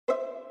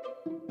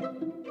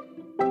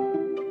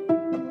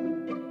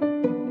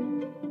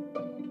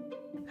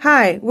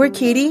Hi, we're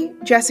Katie,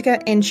 Jessica,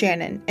 and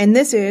Shannon, and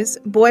this is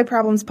Boy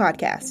Problems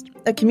Podcast,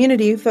 a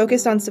community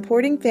focused on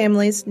supporting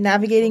families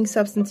navigating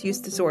substance use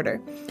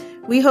disorder.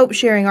 We hope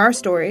sharing our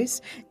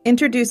stories,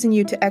 introducing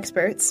you to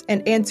experts,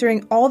 and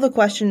answering all the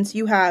questions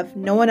you have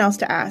no one else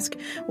to ask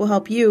will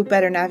help you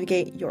better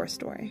navigate your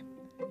story.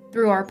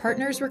 Through our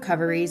partners'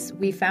 recoveries,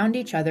 we found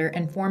each other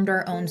and formed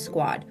our own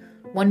squad,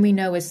 one we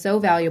know is so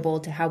valuable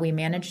to how we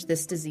manage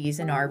this disease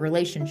in our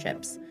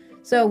relationships.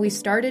 So we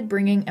started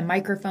bringing a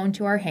microphone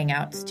to our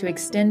hangouts to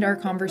extend our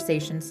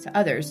conversations to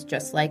others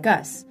just like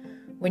us.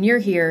 When you're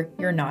here,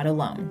 you're not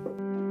alone.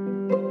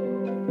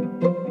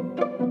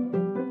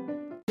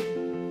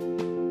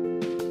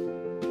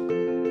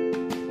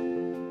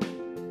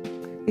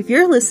 If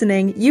you're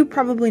listening, you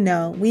probably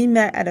know we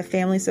met at a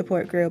family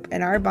support group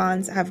and our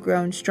bonds have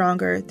grown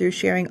stronger through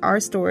sharing our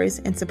stories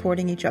and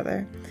supporting each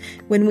other.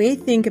 When we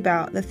think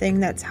about the thing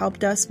that's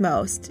helped us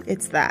most,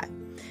 it's that.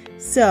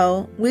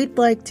 So, we'd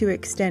like to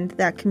extend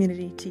that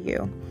community to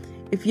you.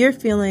 If you're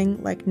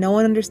feeling like no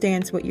one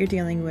understands what you're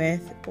dealing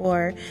with,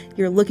 or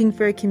you're looking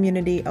for a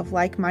community of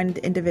like-minded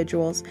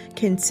individuals,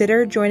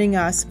 consider joining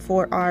us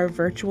for our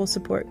virtual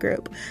support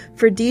group.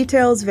 For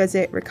details,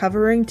 visit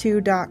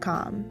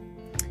recovering2.com.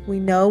 We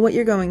know what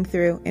you're going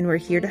through, and we're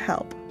here to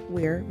help.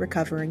 We're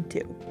recovering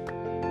too.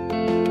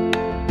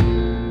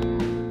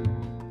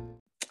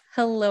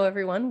 Hello,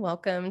 everyone.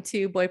 Welcome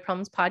to Boy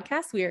Problems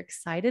Podcast. We are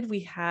excited. We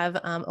have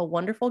a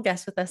wonderful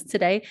guest with us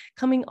today,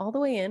 coming all the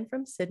way in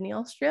from Sydney,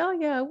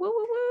 Australia. Woo,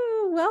 woo,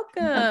 woo.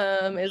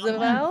 Welcome,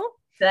 Isabel.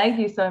 Thank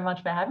you so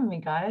much for having me,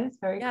 guys.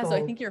 Very cool. So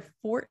I think you're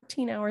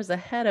 14 hours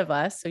ahead of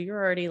us. So you're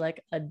already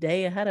like a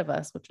day ahead of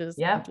us, which is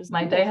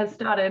my day has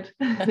started.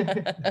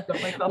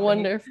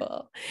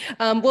 Wonderful.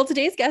 Well,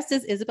 today's guest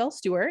is Isabel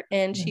Stewart,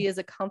 and she is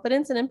a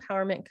confidence and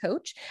empowerment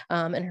coach,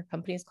 and her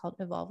company is called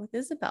Evolve with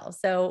Isabel.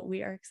 So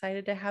we are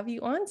excited to have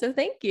you on. So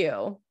thank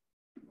you.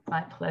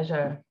 My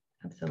pleasure.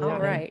 Absolutely.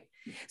 All right.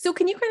 So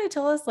can you kind of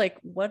tell us, like,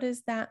 what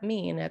does that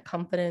mean, a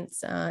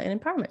confidence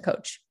and empowerment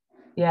coach?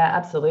 Yeah,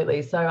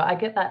 absolutely. So I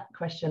get that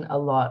question a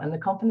lot. And the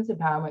Confidence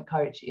Empowerment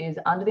Coach is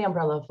under the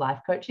umbrella of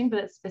life coaching, but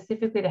it's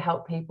specifically to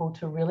help people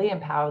to really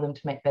empower them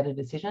to make better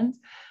decisions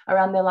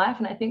around their life.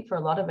 And I think for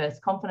a lot of us,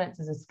 confidence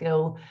is a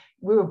skill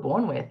we were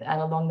born with,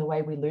 and along the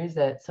way we lose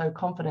it. So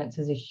confidence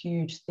is a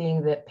huge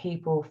thing that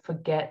people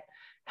forget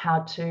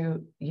how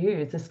to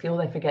use, a skill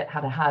they forget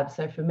how to have.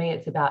 So for me,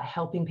 it's about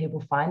helping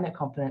people find their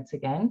confidence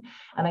again.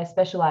 And I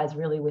specialize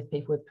really with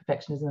people with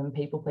perfectionism and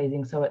people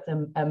pleasing. So it's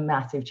a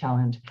massive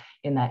challenge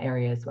in that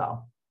area as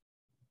well.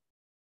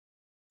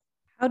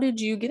 How did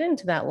you get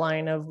into that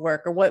line of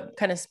work, or what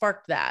kind of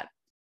sparked that?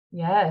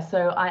 Yeah,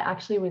 so I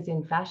actually was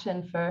in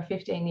fashion for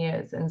 15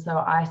 years. And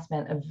so I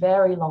spent a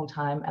very long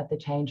time at the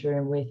change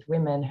room with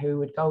women who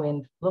would go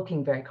in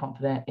looking very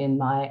confident in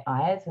my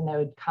eyes, and they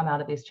would come out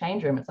of this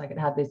change room. It's like it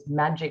had this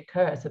magic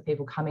curse of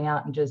people coming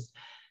out and just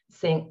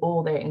seeing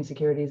all their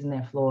insecurities and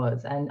their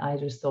flaws. And I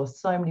just saw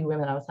so many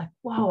women. I was like,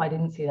 whoa, I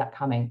didn't see that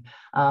coming.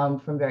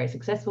 From very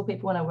successful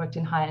people when I worked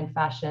in high-end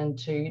fashion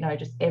to,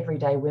 just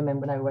everyday women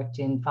when I worked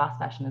in fast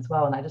fashion as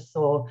well. And I just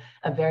saw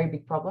a very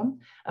big problem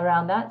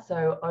around that.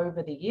 So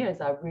over the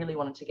years, I really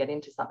wanted to get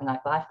into something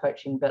like life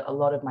coaching, but a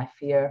lot of my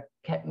fear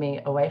kept me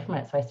away from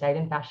it. So I stayed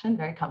in fashion,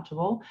 very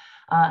comfortable,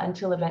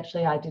 until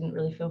eventually I didn't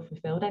really feel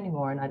fulfilled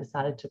anymore. And I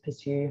decided to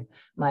pursue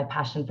my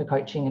passion for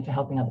coaching and for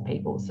helping other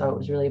people. So it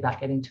was really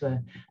about getting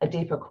to a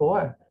deeper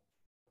core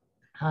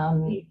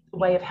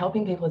way of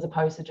helping people, as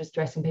opposed to just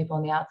dressing people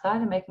on the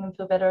outside and making them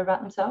feel better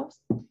about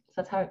themselves. So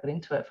that's how I got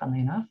into it,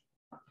 funnily enough.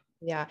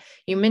 Yeah.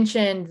 You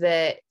mentioned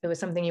that it was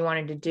something you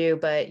wanted to do,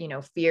 but,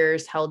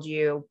 fears held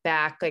you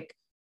back. Like,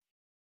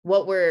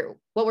 what were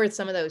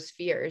some of those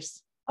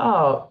fears?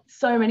 Oh,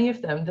 so many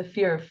of them. The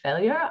fear of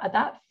failure,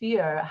 that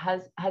fear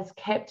had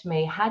kept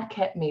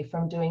me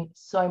from doing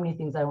so many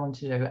things I wanted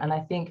to do. And I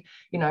think,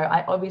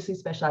 I obviously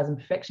specialize in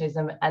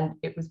perfectionism, and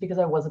it was because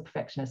I was a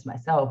perfectionist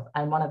myself.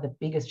 And one of the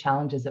biggest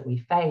challenges that we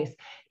face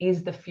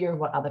is the fear of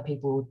what other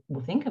people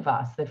will think of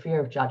us, the fear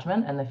of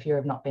judgment and the fear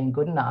of not being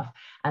good enough.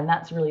 And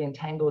that's really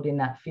entangled in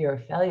that fear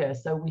of failure.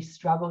 So we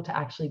struggle to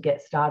actually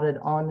get started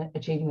on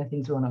achieving the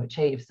things we want to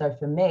achieve. So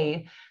for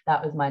me,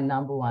 that was my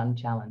number one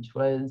challenge,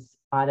 was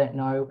I don't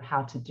know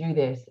how to do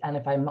this. And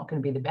if I'm not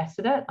going to be the best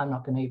at it, I'm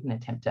not going to even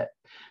attempt it.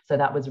 So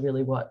that was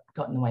really what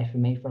got in the way for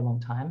me for a long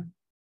time.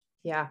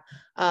 Yeah,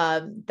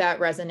 that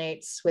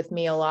resonates with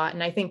me a lot.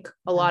 And I think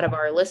a lot of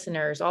our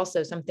listeners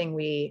also, something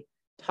we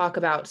talk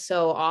about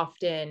so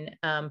often,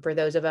 for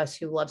those of us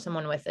who love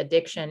someone with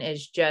addiction,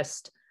 is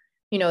just,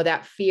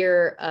 that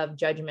fear of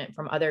judgment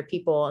from other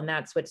people. And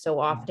that's what so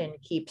often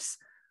keeps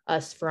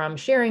us from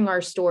sharing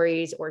our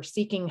stories or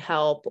seeking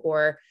help,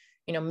 or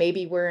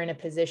maybe we're in a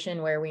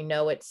position where we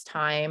know it's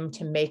time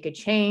to make a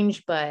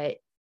change, but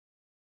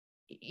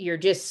you're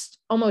just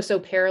almost so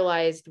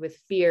paralyzed with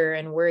fear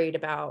and worried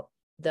about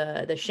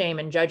the shame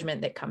and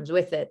judgment that comes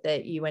with it,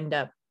 that you end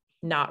up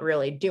not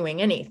really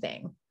doing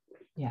anything.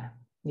 Yeah.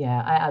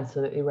 Yeah, I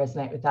absolutely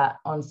resonate with that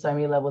on so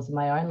many levels in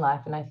my own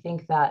life. And I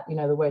think that,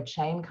 the word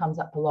shame comes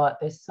up a lot.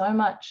 There's so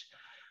much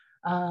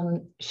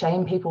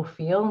shame people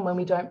feel. And when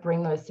we don't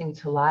bring those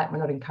things to light, we're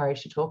not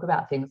encouraged to talk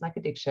about things like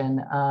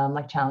addiction,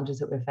 like challenges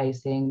that we're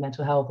facing,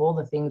 mental health, all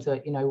the things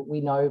that,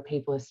 we know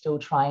people are still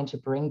trying to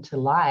bring to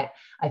light.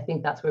 I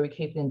think that's where we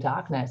keep it in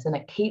darkness, and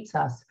it keeps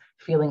us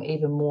feeling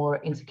even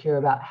more insecure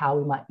about how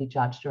we might be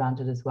judged around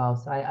it as well.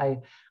 So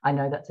I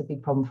know that's a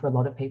big problem for a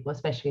lot of people,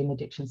 especially in the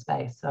addiction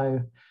space.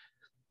 So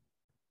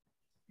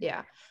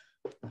yeah.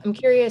 I'm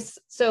curious.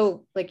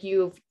 So like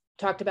you've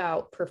talked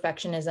about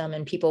perfectionism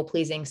and people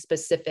pleasing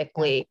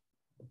specifically.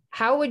 Yeah.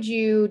 How would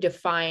you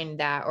define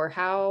that? Or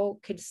how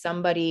would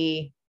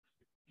somebody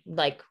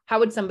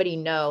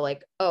know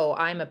like, oh,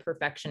 I'm a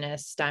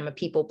perfectionist, I'm a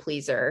people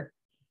pleaser?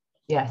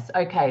 Yes.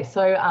 Okay.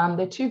 So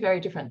they're two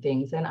very different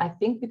things. And I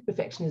think with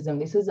perfectionism,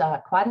 this is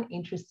quite an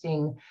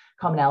interesting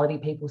commonality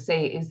people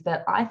see, is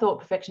that I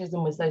thought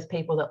perfectionism was those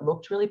people that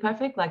looked really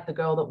perfect, like the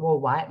girl that wore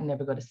white and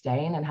never got a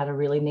stain and had a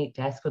really neat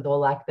desk with all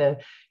like the,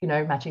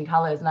 matching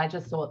colors. And I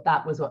just thought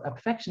that was what a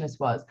perfectionist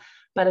was.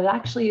 But it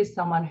actually is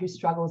someone who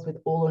struggles with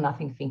all or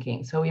nothing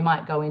thinking. So we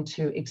might go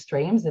into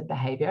extremes of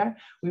behavior.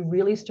 We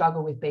really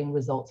struggle with being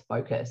results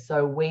focused.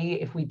 So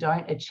if we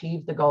don't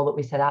achieve the goal that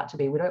we set out to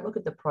be, we don't look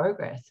at the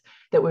progress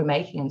that we're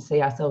making and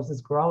see ourselves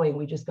as growing.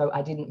 We just go,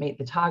 I didn't meet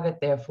the target,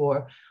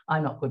 therefore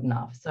I'm not good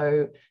enough.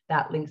 So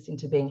that links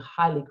into being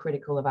highly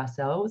critical of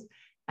ourselves.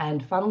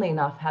 And funnily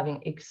enough,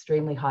 having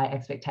extremely high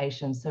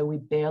expectations. So we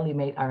barely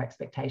meet our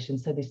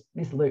expectations. So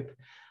this loop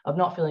of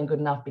not feeling good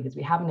enough because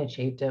we haven't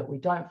achieved it, we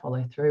don't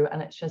follow through.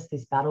 And it's just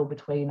this battle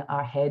between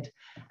our head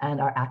and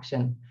our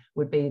action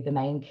would be the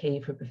main key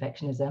for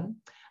perfectionism.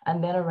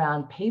 And then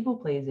around people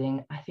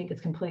pleasing, I think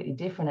it's completely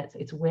different.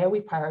 It's where we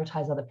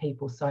prioritize other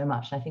people so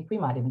much. And I think we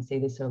might even see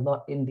this a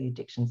lot in the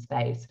addiction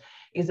space,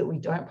 is that we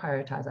don't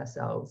prioritize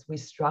ourselves. We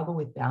struggle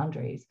with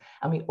boundaries,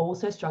 and we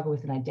also struggle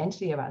with an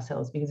identity of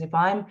ourselves, because if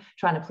I'm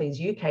trying to please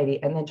you,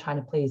 Katie, and then trying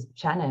to please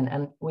Shannon,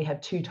 and we have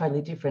two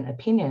totally different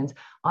opinions,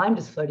 I'm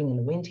just floating in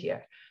the wind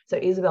here. So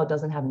Isabel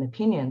doesn't have an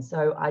opinion,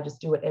 so I just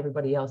do what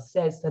everybody else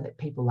says so that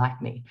people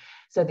like me.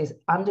 So this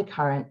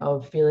undercurrent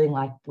of feeling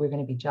like we're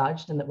going to be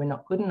judged and that we're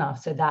not good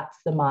enough. So that's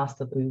the mask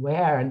that we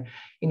wear. And,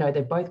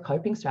 they're both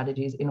coping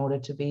strategies in order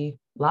to be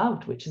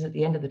loved, which is at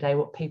the end of the day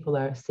what people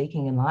are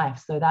seeking in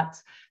life. So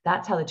that's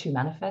how the two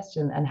manifest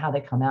and how they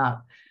come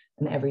out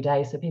in every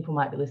day. So people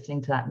might be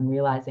listening to that and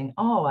realizing,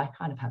 oh, I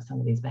kind of have some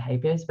of these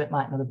behaviors, but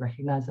might not have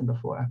recognized them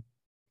before.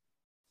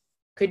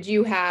 Could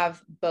you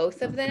have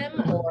both of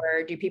them,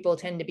 or do people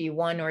tend to be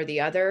one or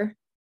the other?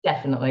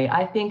 Definitely.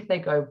 I think they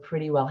go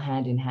pretty well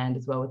hand in hand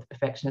as well with the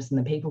perfectionist and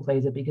the people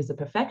pleaser, because the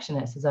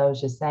perfectionist, as I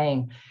was just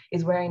saying,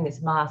 is wearing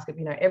this mask of,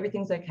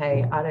 everything's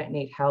okay, I don't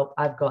need help,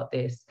 I've got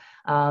this.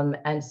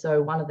 And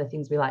so one of the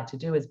things we like to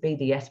do is be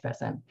the yes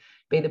person,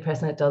 be the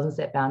person that doesn't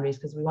set boundaries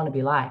because we want to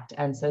be liked.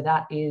 And so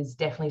that is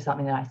definitely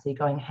something that I see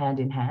going hand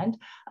in hand.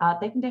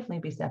 They can definitely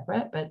be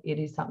separate, but it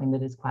is something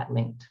that is quite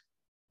linked.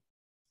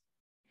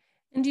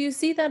 And do you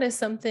see that as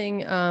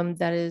something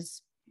that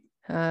is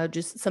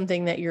just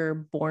something that you're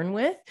born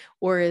with,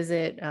 or is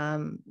it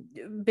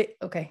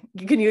okay?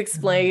 Can you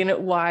explain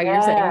why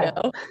you're saying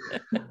no?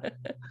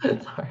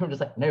 Sorry, I'm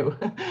just like, no.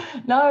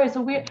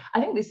 So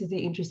I think this is the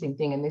interesting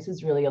thing, and this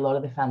is really a lot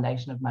of the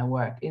foundation of my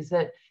work, is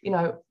that,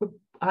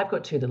 I've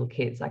got two little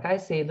kids. Like, I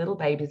see little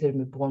babies that have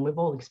been born. We've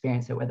all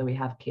experienced it, whether we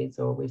have kids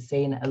or we've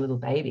seen a little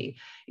baby.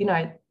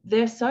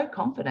 They're so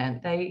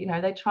confident.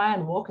 They try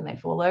and walk and they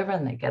fall over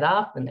and they get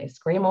up and they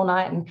scream all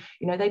night, and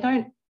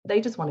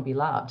they just want to be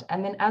loved.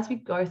 And then as we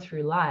go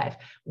through life,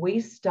 we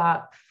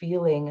start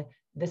feeling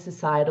the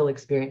societal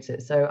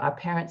experiences. So our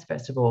parents,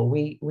 first of all,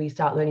 we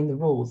start learning the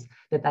rules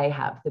that they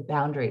have, the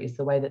boundaries,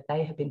 the way that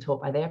they have been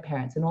taught by their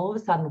parents. And all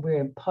of a sudden we're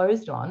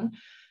imposed on,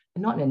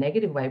 not in a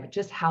negative way, but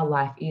just how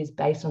life is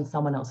based on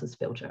someone else's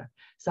filter,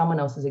 someone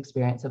else's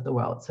experience of the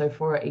world. So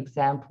for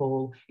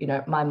example,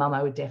 my mum,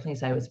 I would definitely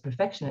say, was a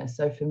perfectionist.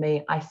 So for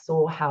me, I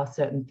saw how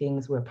certain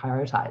things were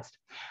prioritized.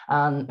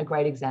 A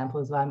great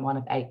example is I'm one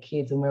of 8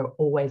 kids, and we're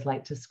always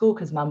late to school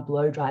because mum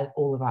blow dried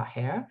all of our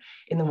hair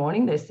in the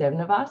morning. There's 7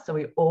 of us. So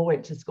we all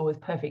went to school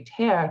with perfect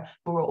hair,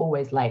 but we're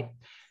always late.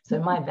 So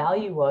my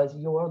value was,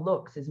 your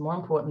looks is more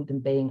important than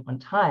being on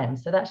time.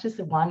 So that's just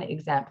one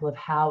example of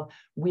how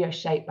we are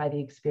shaped by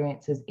the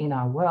experiences in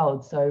our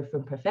world. So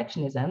from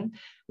perfectionism,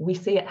 we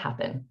see it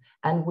happen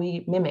and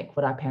we mimic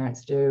what our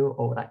parents do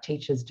or what our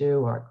teachers do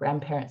or our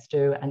grandparents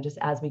do. And just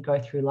as we go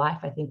through life,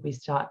 I think we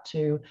start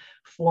to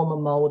form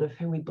a mold of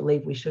who we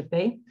believe we should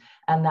be.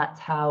 And that's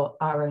how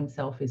our own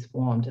self is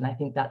formed. And I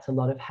think that's a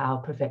lot of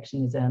how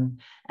perfectionism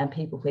and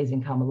people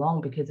pleasing come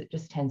along, because it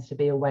just tends to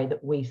be a way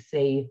that we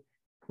see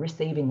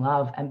receiving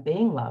love and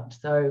being loved.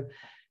 So,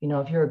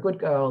 if you're a good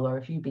girl or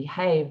if you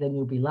behave, then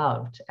you'll be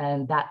loved.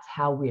 And that's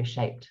how we're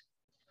shaped.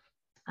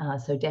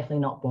 So definitely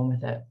not born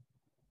with it.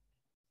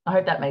 I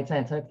hope that made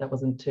sense. I hope that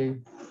wasn't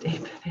too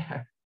deep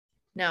there.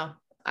 No,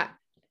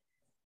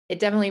 it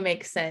definitely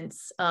makes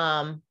sense.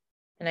 And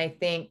I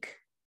think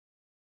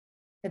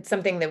it's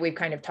something that we've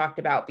kind of talked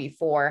about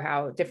before,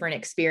 how different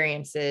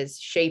experiences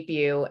shape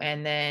you.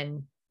 And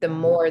then the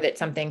more that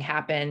something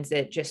happens,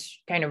 it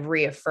just kind of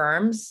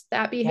reaffirms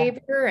that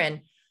behavior.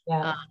 And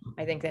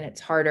I think then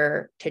it's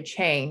harder to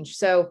change.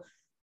 So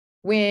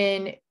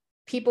when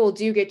people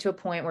do get to a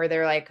point where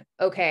they're like,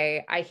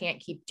 okay, I can't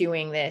keep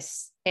doing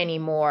this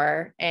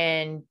anymore,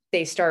 and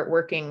they start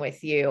working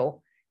with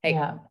you, like,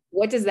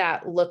 what does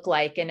that look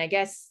like? And I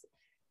guess,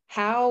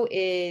 how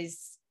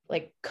is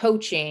like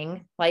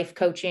coaching, life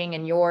coaching,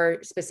 and your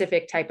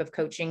specific type of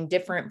coaching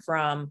different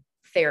from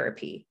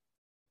therapy?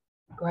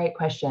 Great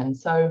question.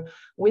 So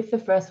with the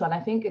first one, I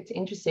think it's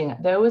interesting.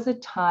 There was a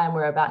time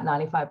where about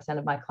 95%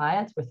 of my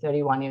clients were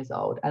 31 years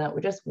old, and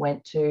it just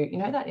went to, you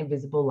know, that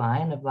invisible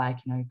line of like,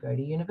 you know, go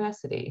to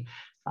university,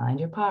 find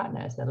your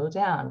partner, settle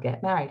down,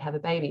 get married, have a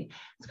baby.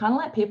 It's kind of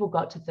like people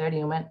got to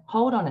 30 and went,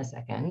 hold on a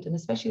second. And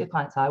especially the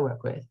clients I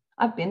work with,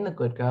 I've been the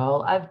good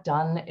girl. I've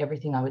done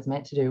everything I was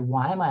meant to do.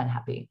 Why am I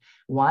unhappy?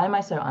 Why am I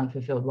so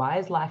unfulfilled? Why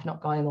is life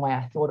not going the way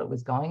I thought it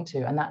was going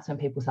to? And that's when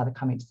people started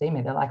coming to see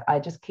me. They're like, I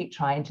just keep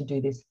trying to do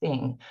this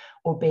thing,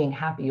 or being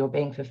happy or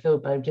being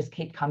fulfilled, but I just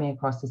keep coming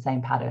across the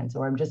same patterns,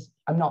 or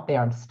I'm not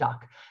there, I'm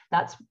stuck.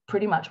 That's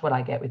pretty much what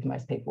I get with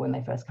most people when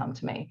they first come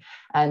to me.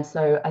 And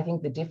so I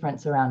think the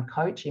difference around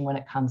coaching when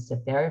it comes to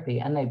therapy,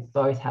 and they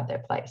both have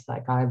their place.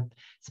 Like, I've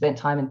spent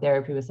time in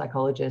therapy with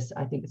psychologists.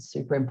 I think it's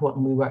super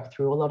important we work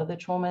through a lot of the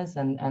traumas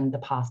and the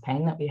past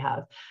pain that we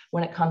have.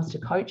 When it comes to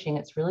coaching,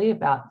 it's really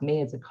about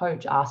me as a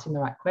coach asking the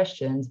right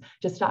questions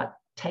to start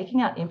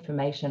taking out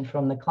information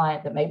from the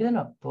client that maybe they're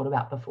not thought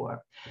about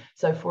before.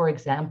 So for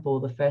example,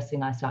 the first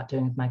thing I start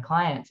doing with my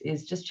clients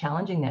is just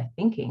challenging their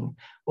thinking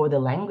or the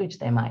language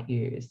they might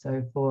use.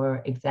 So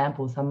for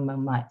example,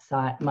 someone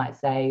might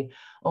say,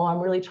 oh, I'm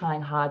really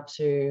trying hard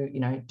to, you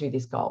know, do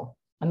this goal.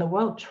 And the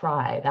word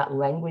try, that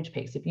language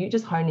piece, if you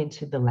just hone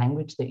into the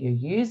language that you're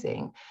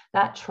using,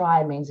 that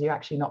try means you're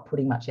actually not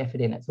putting much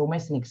effort in. It's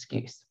almost an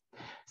excuse.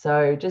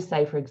 So just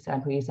say, for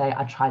example, you say,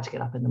 I tried to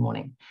get up in the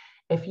morning.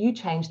 If you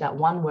change that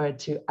one word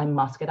to I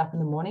must get up in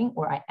the morning,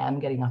 or I am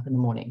getting up in the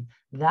morning,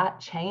 that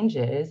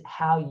changes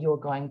how you're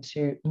going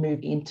to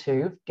move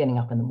into getting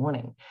up in the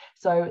morning.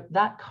 So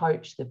that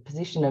coach, the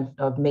position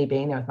of me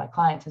being there with my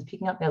clients, is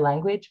picking up their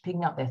language,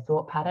 picking up their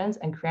thought patterns,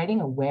 and creating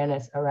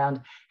awareness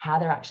around how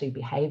they're actually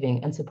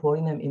behaving, and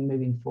supporting them in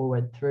moving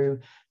forward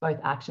through both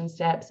action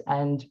steps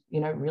and,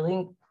 you know,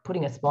 really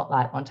putting a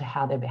spotlight onto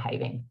how they're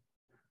behaving.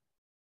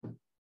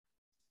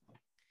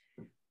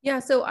 Yeah,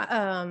 so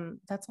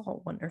that's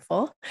all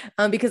wonderful,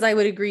 because I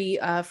would agree.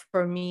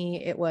 For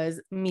me, it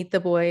was meet the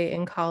boy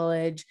in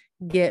college,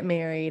 get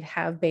married,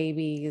 have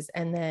babies,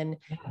 and then,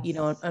 you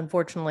know,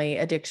 unfortunately,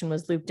 addiction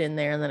was looped in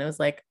there, and then it was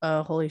like,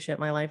 oh, holy shit,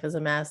 my life is a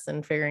mess,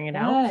 and figuring it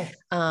out.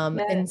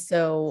 And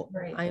so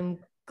I'm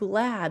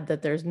glad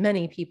that there's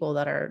many people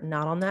that are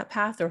not on that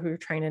path, or who are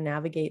trying to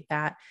navigate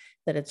that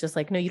it's just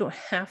like, no, you don't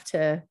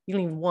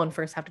even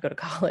first have to go to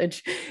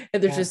college.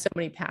 And there's just so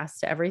many paths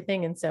to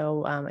everything. And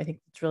so I think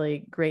it's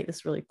really great.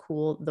 It's really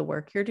cool, the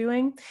work you're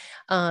doing.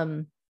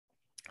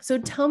 So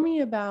tell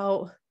me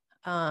about,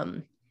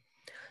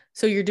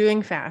 so you're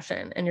doing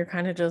fashion, and you're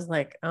kind of just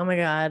like, oh my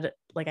God,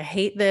 like, I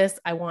hate this.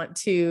 I want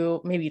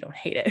to, maybe you don't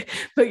hate it,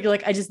 but you're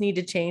like, I just need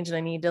to change, and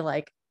I need to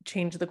like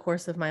change the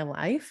course of my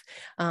life.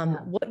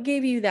 What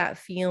gave you that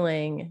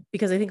feeling?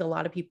 Because I think a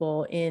lot of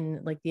people in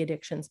like the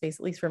addiction space,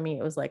 at least for me,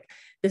 it was like,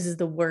 this is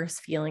the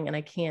worst feeling, and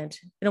I can't,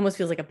 it almost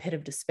feels like a pit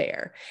of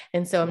despair.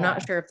 And so I'm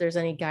not sure if there's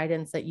any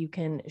guidance that you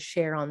can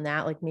share on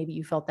that. Like, maybe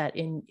you felt that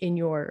in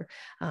your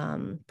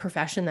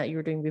profession that you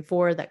were doing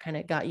before, that kind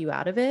of got you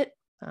out of it.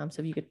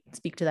 So if you could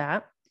speak to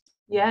that.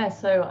 Yeah,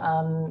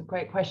 so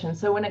great question.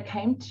 So when it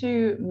came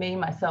to me,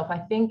 myself, I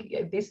think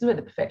this is where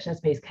the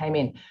perfectionist piece came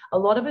in. A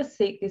lot of us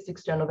seek this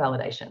external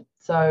validation.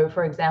 So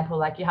for example,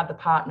 like, you have the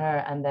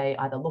partner and they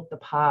either look the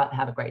part,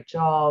 have a great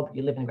job,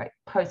 you live in a great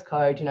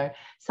postcode, you know,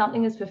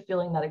 something is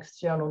fulfilling that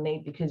external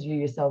need because you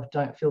yourself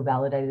don't feel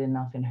validated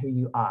enough in who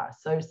you are.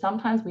 So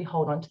sometimes we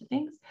hold on to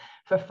things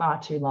for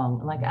far too long.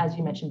 And like, as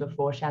you mentioned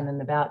before,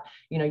 Shannon, about,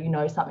 you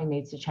know, something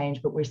needs to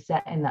change, but we're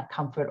set in that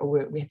comfort,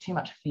 or we have too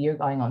much fear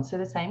going on. So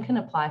the same can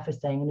apply for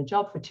staying in a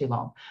job for too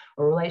long,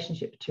 or a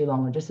relationship for too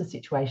long, or just a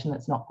situation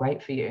that's not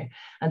great for you.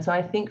 And so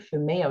I think for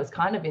me, I was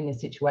kind of in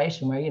this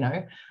situation where, you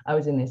know, I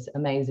was in this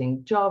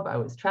amazing job, I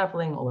was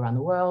traveling all around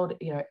the world,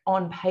 you know,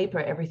 on paper,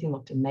 everything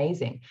looked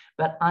amazing,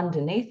 but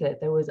underneath it,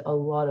 there was a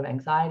lot of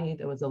anxiety.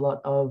 There was a lot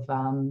of,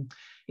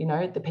 you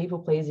know, the people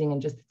pleasing,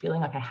 and just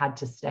feeling like I had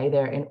to stay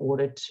there in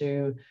order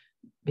to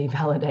be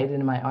validated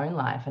in my own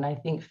life. And I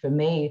think for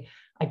me,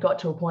 I got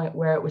to a point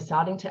where it was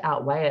starting to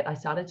outweigh it. I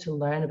started to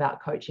learn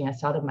about coaching. I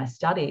started my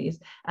studies,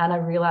 and I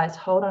realized,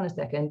 hold on a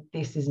second,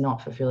 this is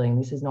not fulfilling.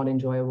 This is not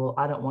enjoyable.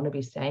 I don't want to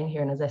be staying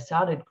here. And as I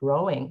started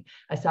growing,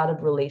 I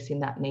started releasing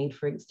that need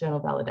for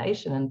external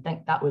validation. And I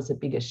think that was the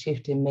biggest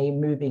shift in me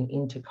moving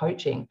into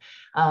coaching,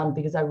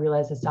 because I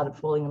realized I started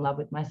falling in love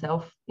with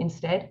myself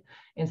instead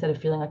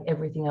of feeling like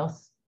everything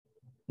else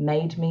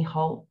made me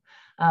whole.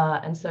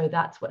 And so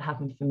that's what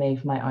happened for me,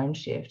 for my own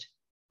shift.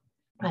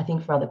 I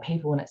think for other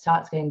people, when it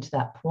starts getting to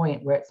that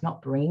point where it's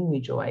not bringing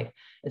you joy,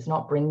 it's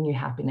not bringing you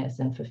happiness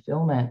and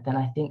fulfillment, then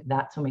I think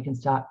that's when we can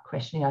start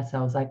questioning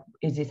ourselves, like,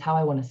 is this how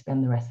I want to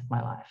spend the rest of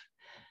my life?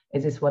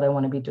 Is this what I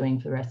want to be doing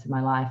for the rest of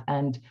my life?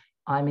 And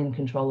I'm in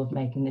control of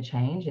making the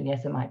change. And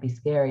yes, it might be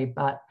scary,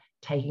 but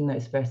taking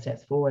those first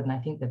steps forward. And I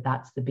think that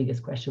that's the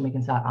biggest question we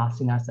can start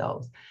asking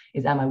ourselves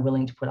is, am I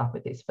willing to put up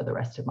with this for the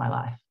rest of my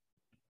life?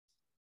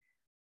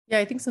 Yeah,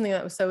 I think something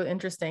that was so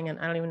interesting, and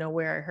I don't even know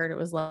where I heard it,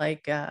 was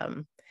like,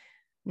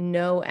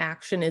 no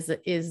action is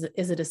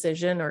a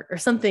decision, or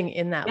something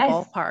in that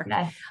ballpark.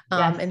 Yes.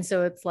 And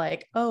so it's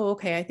like, oh,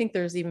 okay. I think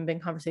there's even been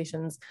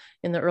conversations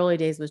in the early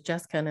days with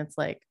Jessica, and it's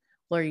like,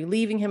 well, are you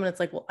leaving him? And it's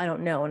like, well, I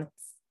don't know. And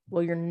it's,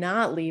 well, you're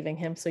not leaving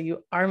him, so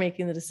you are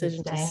making the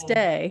decision to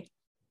stay.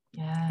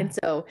 Yeah. And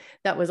so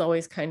that was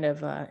always kind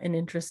of an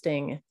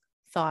interesting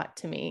thought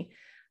to me.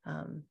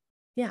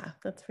 Yeah,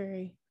 that's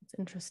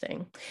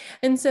interesting.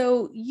 And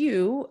so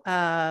you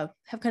have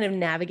kind of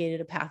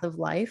navigated a path of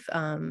life,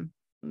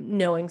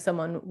 knowing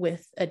someone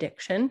with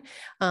addiction.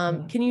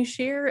 Can you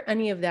share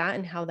any of that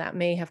and how that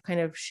may have kind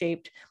of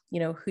shaped,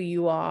 who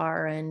you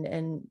are,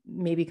 and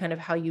maybe kind of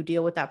how you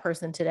deal with that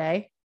person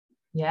today?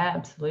 Yeah,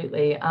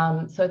 absolutely.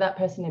 So that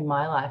person in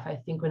my life, I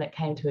think when it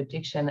came to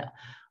addiction,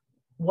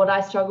 what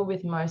I struggled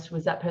with most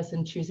was that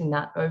person choosing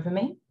that over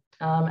me,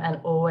 and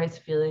always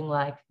feeling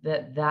like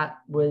that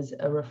was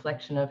a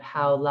reflection of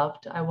how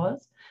loved I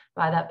was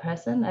by that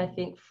person. I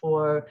think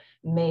for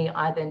me,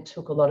 I then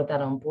took a lot of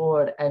that on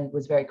board and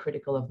was very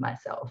critical of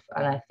myself.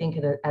 And I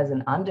think as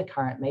an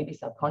undercurrent, maybe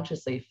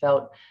subconsciously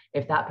felt,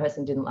 if that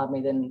person didn't love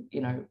me, then,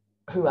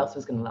 who else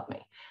was going to love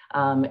me,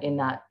 in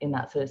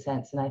that sort of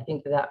sense. And I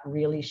think that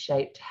really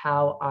shaped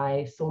how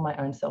I saw my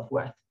own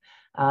self-worth.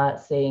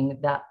 Seeing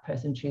that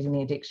person choosing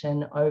the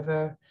addiction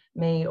over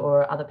me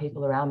or other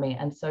people around me.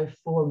 And so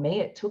for me,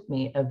 it took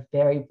me a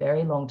very,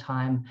 very long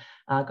time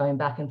going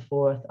back and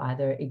forth,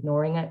 either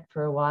ignoring it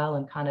for a while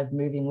and kind of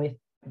moving with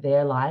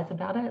their lies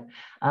about it,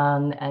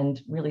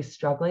 and really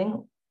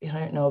struggling. I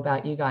don't know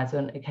about you guys,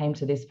 when it came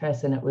to this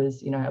person, it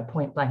was, a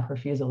point blank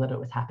refusal that it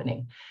was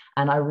happening.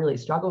 And I really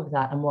struggled with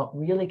that. And what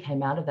really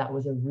came out of that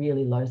was a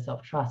really low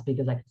self-trust,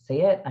 because I could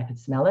see it, I could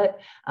smell it,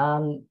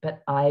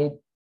 but I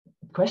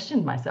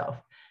questioned myself.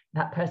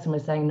 That person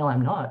was saying, no,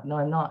 I'm not. And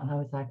I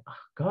was like, oh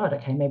God,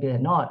 okay, maybe they're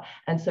not.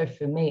 And so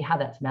for me, how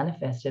that's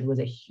manifested was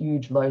a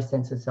huge low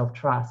sense of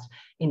self-trust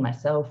in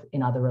myself,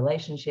 in other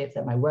relationships,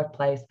 at my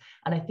workplace.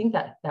 And I think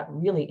that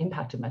really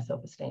impacted my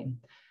self-esteem.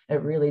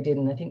 It really did.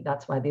 And I think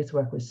that's why this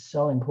work was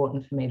so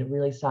important for me, to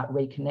really start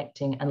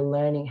reconnecting and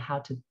learning how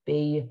to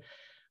be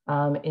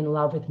in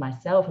love with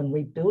myself and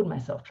rebuild my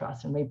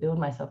self-trust and rebuild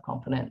my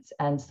self-confidence.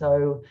 And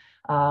so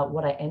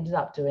what I ended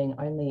up doing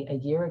only a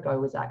year ago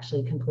was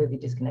actually completely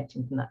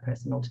disconnecting from that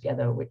person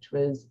altogether, which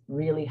was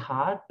really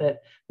hard,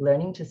 but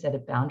learning to set a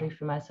boundary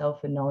for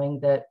myself and knowing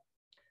that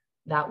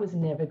that was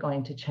never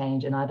going to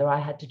change. And either I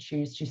had to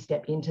choose to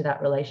step into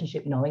that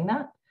relationship knowing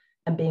that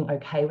and being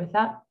okay with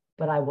that,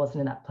 but I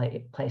wasn't in that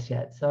place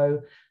yet.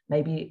 So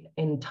maybe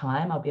in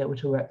time, I'll be able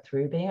to work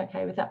through being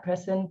okay with that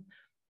person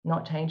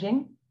not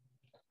changing.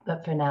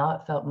 But for now,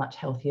 it felt much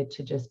healthier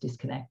to just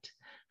disconnect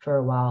for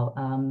a while.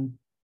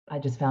 I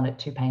just found it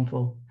too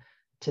painful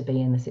to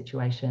be in the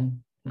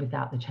situation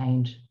without the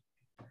change.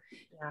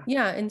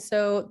 Yeah. And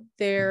so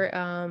there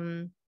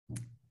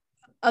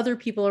other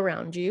people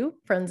around you,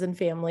 friends and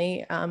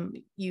family,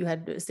 you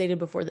had stated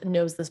before, that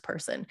knows this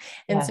person.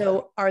 And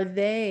so are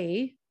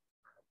they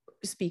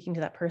speaking to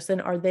that person?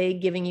 Are they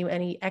giving you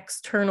any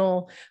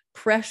external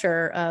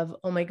pressure of,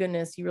 oh my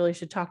goodness, you really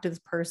should talk to this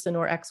person,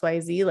 or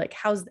XYZ? Like,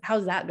 how's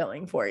that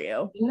going for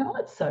you? You know,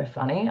 it's so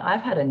funny.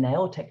 I've had a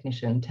nail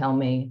technician tell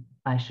me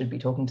I should be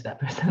talking to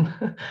that person.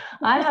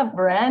 I have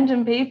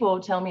random people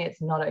tell me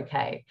it's not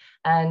okay.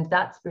 And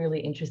that's really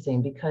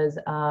interesting, because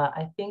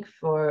I think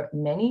for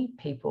many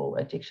people,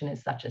 addiction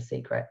is such a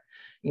secret.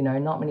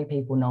 Not many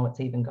people know what's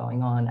even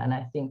going on. And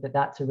I think that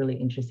that's a really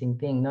interesting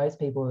thing. Those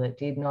people that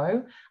did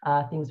know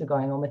things were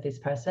going on with this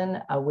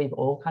person, we've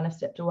all kind of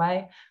stepped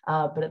away.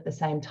 But at the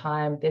same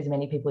time, there's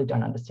many people who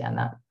don't understand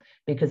that,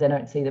 because they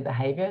don't see the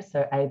behavior.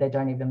 So they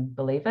don't even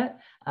believe it.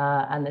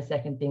 And the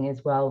second thing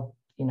is, well,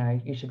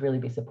 you should really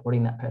be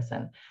supporting that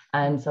person.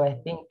 And so I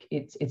think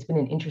it's been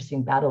an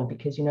interesting battle,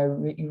 because,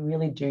 you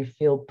really do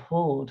feel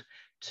pulled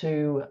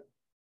to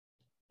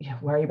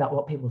worry about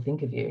what people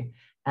think of you,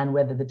 and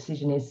whether the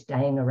decision is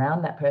staying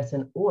around that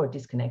person or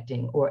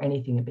disconnecting or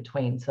anything in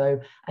between.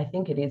 So I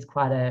think it is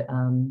quite a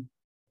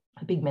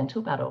big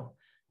mental battle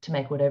to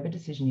make whatever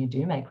decision you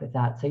do make with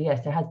that. So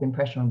yes, there has been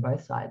pressure on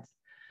both sides.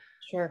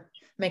 Sure.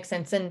 Makes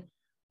sense. And,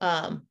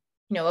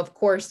 of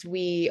course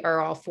we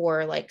are all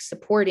for like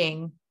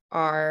supporting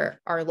our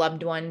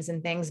loved ones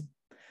and things,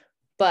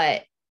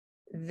 but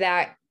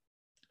that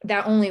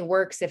only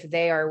works if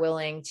they are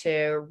willing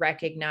to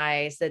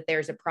recognize that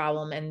there's a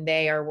problem and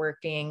they are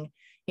working,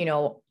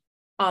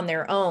 on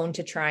their own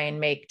to try and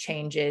make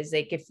changes.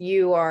 Like if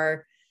you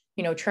are,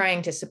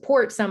 trying to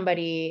support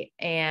somebody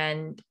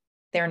and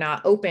they're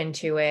not open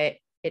to it,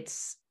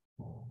 it's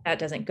that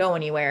doesn't go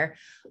anywhere.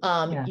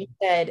 Yeah. You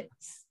said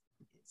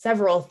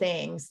several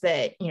things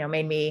that, you know,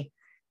 made me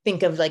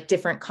think of like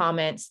different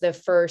comments. The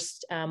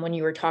first, when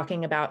you were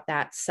talking about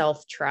that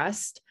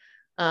self-trust,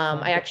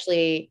 I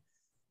actually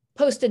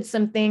posted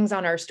some things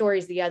on our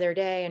stories the other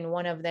day, and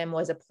one of them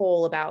was a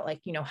poll about like,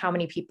 you know, how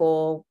many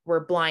people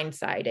were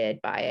blindsided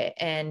by it.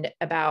 And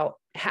about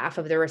half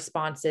of the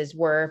responses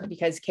were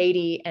because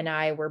Katie and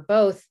I were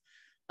both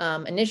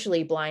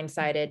initially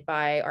blindsided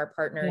by our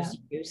partner's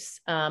use.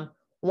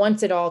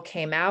 Once it all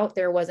came out,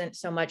 there wasn't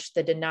so much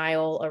the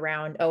denial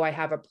around, oh, I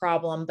have a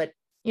problem, but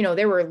you know,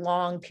 there were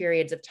long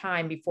periods of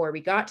time before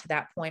we got to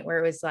that point where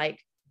it was like,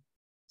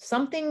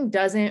 something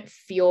doesn't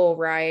feel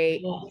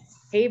right.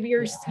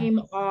 Behaviors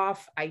seem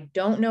off. I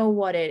don't know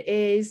what it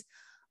is.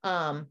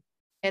 And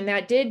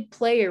that did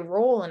play a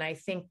role in, I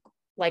think,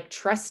 like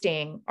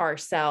trusting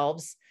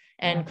ourselves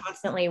and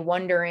constantly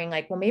wondering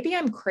like, well, maybe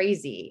I'm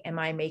crazy. Am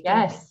I making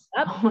it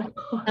up? Oh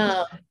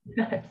my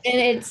God.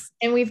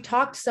 And we've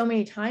talked so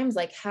many times,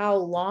 like how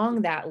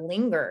long that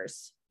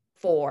lingers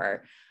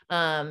for,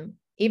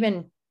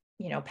 even,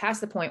 you know, past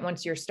the point,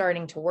 once you're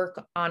starting to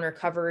work on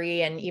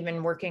recovery and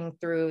even working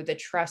through the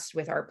trust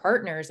with our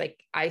partners, like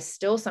I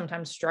still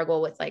sometimes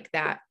struggle with like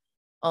that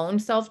own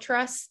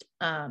self-trust.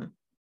 And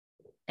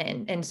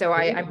so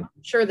I'm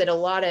sure that a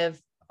lot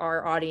of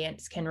our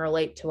audience can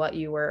relate to what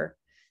you were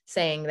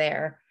saying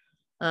there.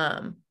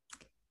 Then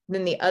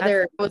the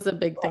other that was a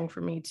big thing for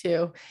me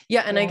too.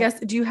 Yeah. And I guess,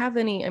 do you have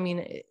any, I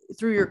mean,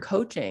 through your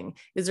coaching,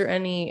 is there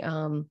any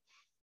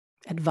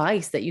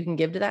advice that you can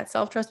give to that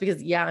self-trust?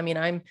 Because I mean,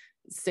 I'm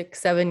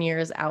 6-7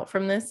 years out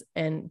from this.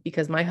 And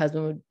because my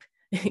husband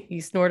he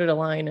snorted a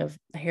line of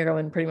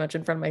heroin pretty much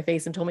in front of my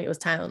face and told me it was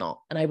Tylenol.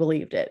 And I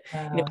believed it.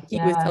 He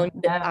was telling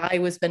me that I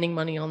was spending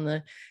money on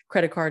the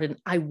credit card and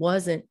I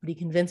wasn't, but he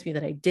convinced me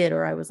that I did.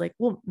 Or I was like,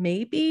 well,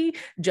 maybe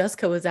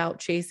Jessica was out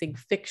chasing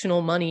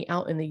fictional money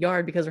out in the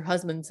yard because her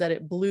husband said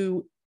it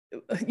blew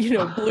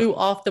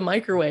off the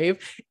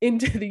microwave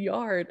into the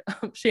yard.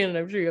 Shannon,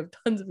 I'm sure you have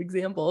tons of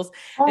examples.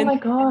 My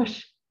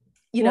gosh.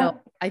 You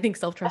know, I think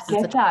self-trust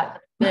is such a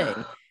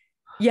thing.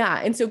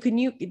 Yeah. And so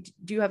do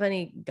you have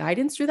any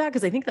guidance through that?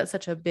 Because I think that's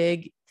such a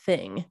big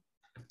thing.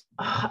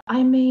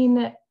 I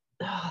mean,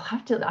 I'll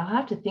have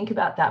to think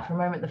about that for a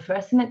moment. The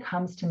first thing that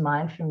comes to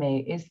mind for me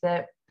is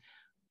that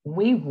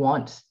we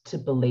want to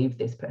believe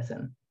this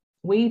person.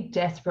 We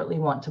desperately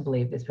want to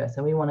believe this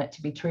person. We want it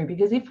to be true,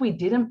 because if we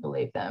didn't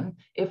believe them,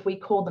 if we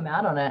called them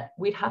out on it,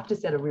 we'd have to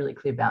set a really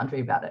clear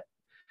boundary about it.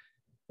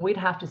 We'd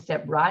have to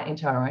step right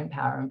into our own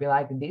power and be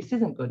like, this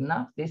isn't good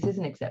enough. This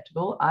isn't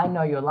acceptable. I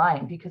know you're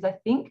lying. Because I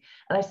think,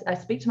 and I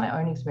speak to my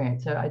own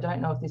experience, so I don't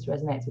know if this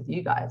resonates with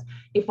you guys.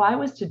 If I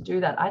was to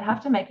do that, I'd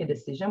have to make a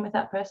decision with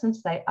that person to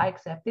say, I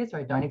accept this or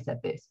I don't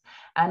accept this.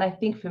 And I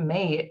think for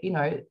me, you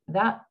know,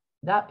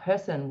 that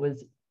person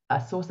was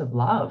a source of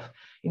love.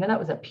 You know, that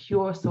was a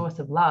pure source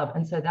of love.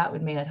 And so that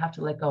would mean I'd have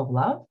to let go of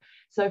love.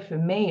 So for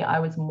me, I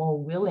was more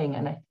willing.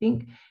 And I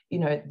think, you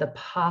know, the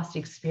past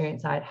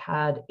experience I'd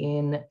had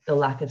in the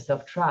lack of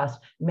self-trust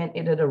meant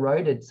it had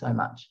eroded so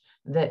much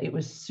that it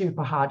was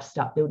super hard to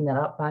start building that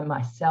up by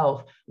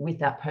myself with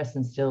that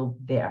person still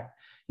there,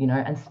 you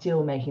know, and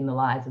still making the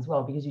lies as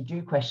well, because you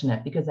do question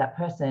it, because that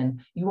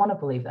person, you want to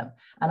believe them.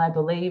 And I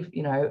believe,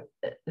 you know,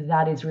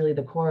 that is really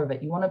the core of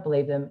it. You want to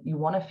believe them. You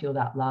want to feel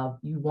that love.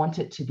 You want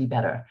it to be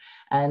better.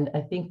 And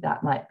I think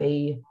that might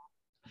be,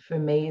 for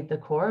me, the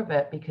core of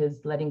it,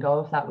 because letting go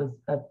of that was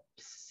a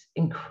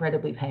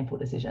incredibly painful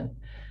decision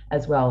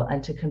as well,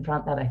 and to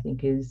confront that, I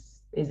think, is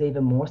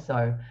even more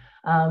so.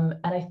 And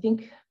I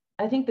think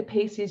the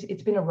piece is,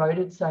 it's been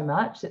eroded so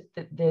much that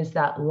there's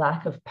that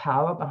lack of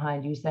power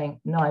behind you saying,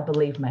 no, I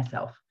believe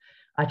myself,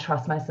 I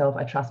trust myself,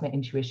 I trust my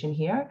intuition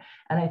here.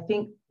 And I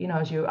think, you know,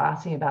 as you're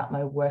asking about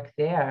my work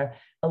there,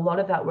 a lot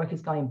of that work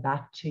is going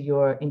back to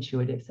your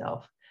intuitive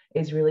self,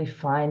 is really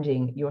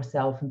finding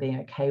yourself and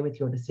being okay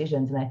with your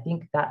decisions. And I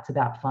think that's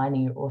about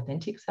finding your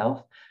authentic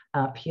self,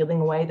 peeling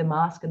away the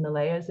mask and the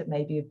layers that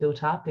maybe you've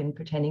built up in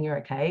pretending you're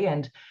okay,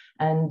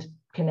 and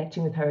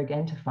connecting with her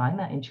again to find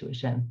that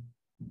intuition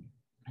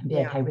and be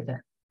okay with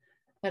it.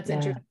 That's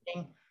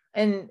interesting.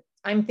 And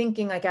I'm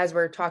thinking, like, as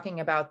we're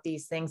talking about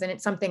these things, and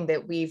it's something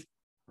that we've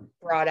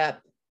brought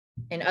up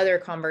in other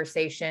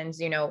conversations,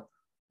 you know,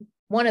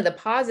 one of the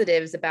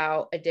positives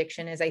about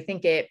addiction is I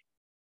think it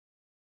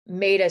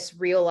made us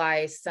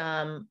realize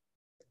some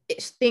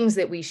things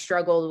that we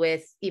struggled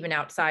with even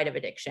outside of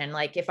addiction.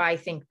 Like if I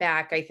think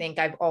back, I think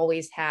I've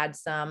always had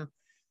some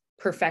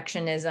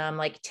perfectionism,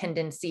 like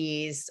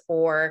tendencies,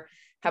 or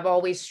have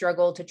always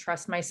struggled to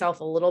trust myself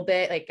a little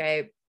bit. Like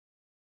I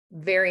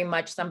very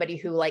much somebody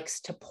who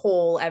likes to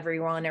poll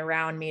everyone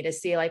around me to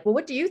see like, well,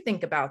 what do you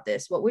think about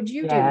this? What would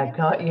you do? Yeah,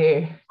 got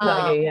you,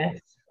 yes.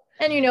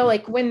 And, you know,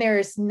 like when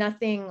there's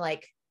nothing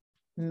like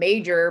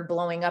major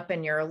blowing up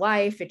in your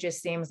life, it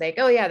just seems like,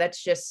 oh yeah,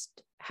 that's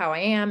just how I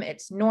am.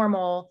 It's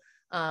normal.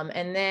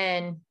 And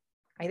then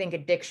I think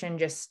addiction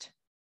just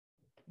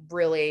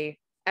really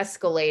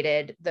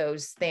escalated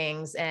those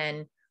things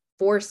and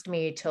forced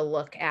me to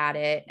look at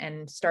it,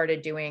 and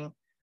started doing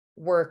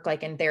work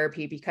like in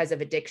therapy because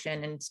of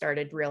addiction and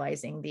started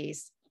realizing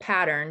these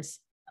patterns.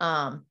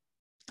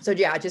 So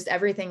yeah, just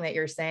everything that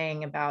you're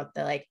saying about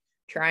the like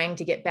trying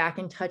to get back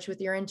in touch with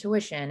your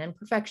intuition and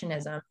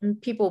perfectionism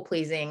and people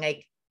pleasing,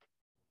 like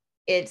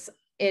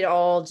it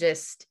all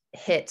just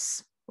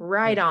hits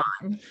right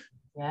on.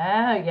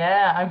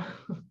 Yeah.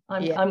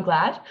 I'm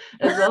glad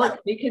as well.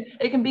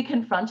 It can be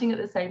confronting at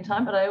the same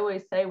time, but I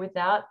always say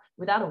without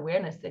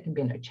awareness, there can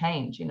be no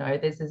change. You know,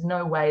 there's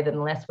no way that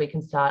unless we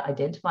can start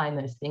identifying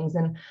those things.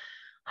 And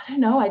I don't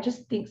know, I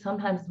just think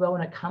sometimes, well,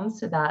 when it comes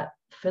to that,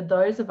 for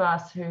those of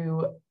us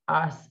who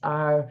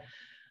are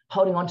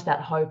holding on to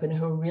that hope and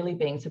who are really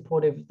being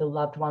supportive of the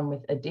loved one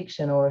with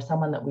addiction or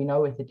someone that we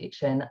know with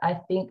addiction, I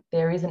think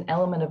there is an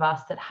element of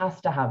us that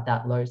has to have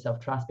that low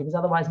self-trust, because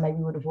otherwise maybe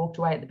we would have walked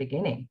away at the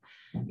beginning.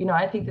 You know,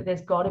 I think that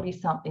there's got to be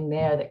something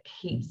there that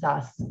keeps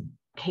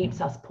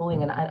us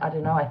pulling. And I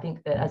don't know, I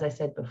think that, as I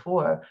said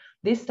before,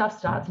 this stuff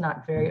starts in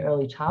our very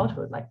early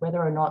childhood, like whether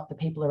or not the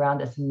people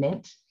around us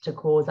meant to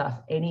cause us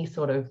any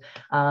sort of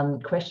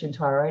question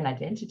to our own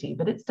identity,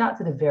 but it starts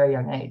at a very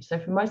young age. So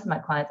for most of my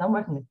clients, I'm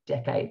working with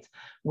decades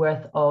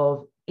worth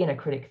of inner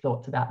critic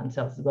thoughts about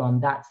themselves as well,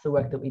 and that's the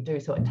work that we do.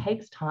 So it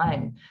takes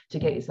time to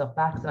get yourself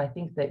back. So I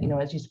think that, you know,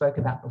 as you spoke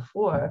about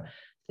before,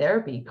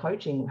 therapy,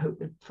 coaching,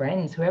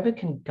 friends, whoever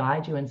can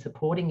guide you and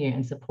supporting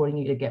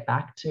you to get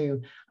back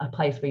to a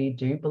place where you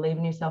do believe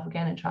in yourself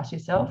again and trust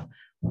yourself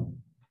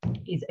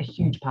is a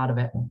huge part of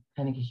it.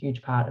 I think a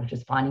huge part of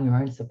just finding your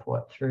own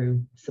support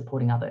through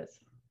supporting others.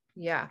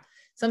 Yeah.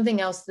 Something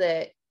else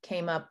that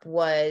came up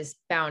was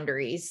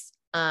boundaries.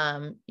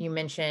 You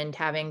mentioned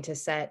having to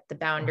set the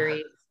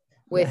boundaries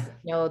with,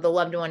 you know, the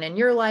loved one in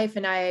your life.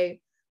 And I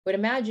would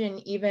imagine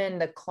even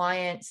the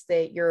clients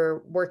that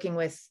you're working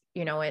with,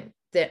 you know,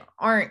 that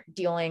aren't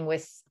dealing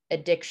with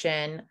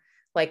addiction,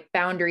 like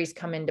boundaries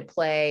come into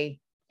play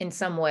in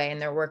some way in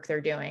their work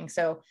they're doing.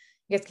 So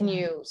I guess, can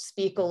you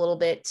speak a little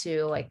bit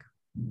to like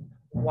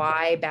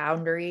why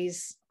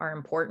boundaries are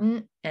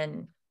important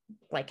and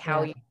like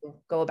how you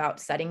go about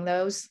setting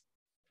those?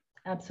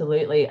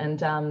 Absolutely. And,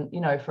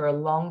 you know, for a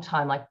long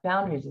time, like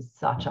boundaries is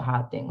such a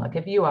hard thing. Like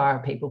if you are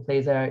a people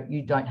pleaser,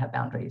 you don't have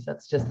boundaries.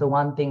 That's just the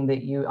one thing that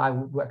I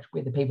worked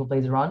with a people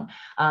pleaser on.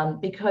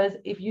 Because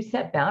if you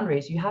set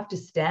boundaries, you have to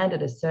stand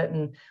at a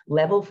certain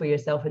level for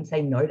yourself and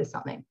say no to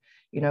something,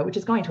 you know, which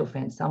is going to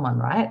offend someone,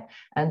 right?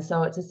 And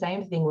so it's the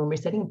same thing when we're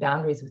setting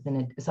boundaries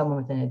within someone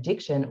with an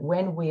addiction.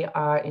 When we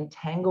are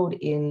entangled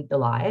in the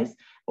lies,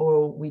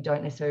 or we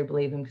don't necessarily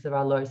believe them because of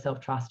our low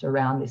self-trust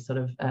around this sort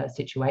of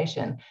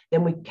situation,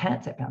 then we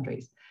can't set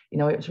boundaries. You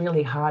know, it's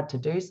really hard to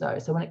do so.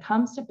 So when it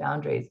comes to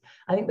boundaries,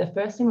 I think the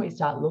first thing we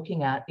start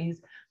looking at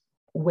is,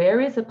 where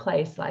is a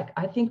place, like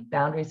I think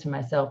boundaries for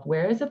myself,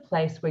 where is a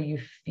place where you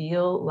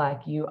feel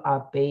like you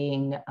are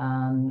being,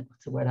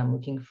 what's the word I'm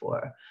looking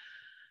for?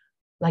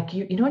 Like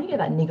you know, when you get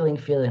that niggling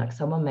feeling, like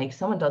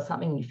someone does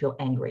something and you feel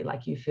angry,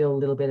 like you feel a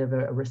little bit of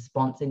a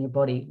response in your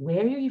body.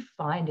 Where are you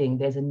finding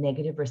there's a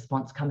negative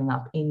response coming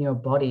up in your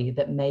body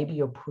that maybe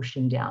you're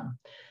pushing down?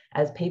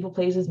 As people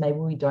pleasers, maybe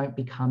we don't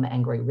become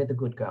angry. We're the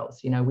good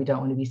girls. You know, we don't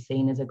want to be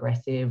seen as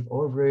aggressive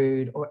or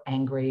rude or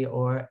angry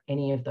or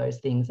any of those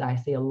things. I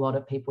see a lot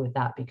of people with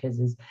that because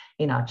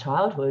in our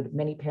childhood,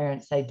 many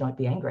parents say, don't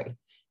be angry.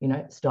 You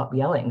know, stop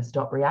yelling,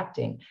 stop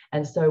reacting.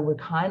 And so we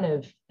kind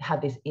of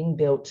have this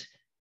inbuilt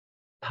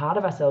part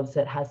of ourselves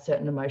that has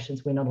certain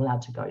emotions we're not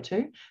allowed to go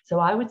to. So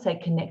I would say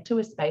connect to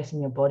a space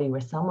in your body where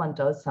someone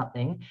does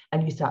something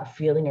and you start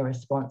feeling a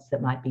response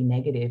that might be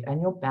negative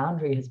and your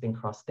boundary has been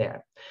crossed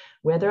there.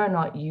 Whether or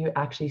not you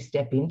actually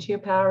step into your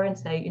power and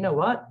say, you know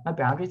what, my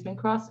boundary's been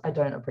crossed, I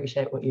don't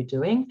appreciate what you're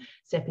doing,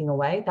 stepping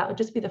away, that would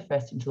just be the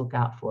first thing to look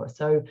out for.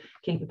 So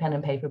keep a pen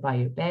and paper by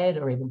your bed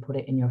or even put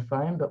it in your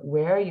phone, but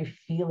where are you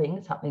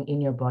feeling something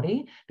in your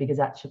body? Because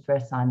that's your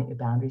first sign that your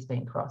boundary's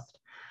been crossed.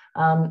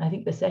 I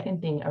think the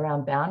second thing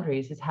around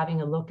boundaries is having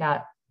a look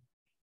at,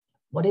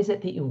 what is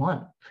it that you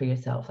want for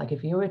yourself? Like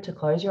if you were to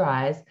close your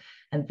eyes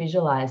and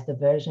visualize the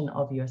version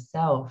of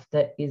yourself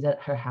that is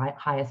at her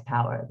highest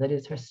power, that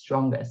is her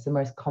strongest, the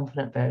most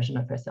confident version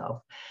of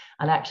herself,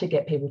 and actually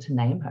get people to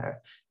name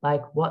her.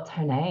 Like, what's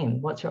her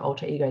name? What's your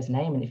alter ego's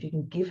name? And if you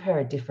can give her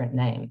a different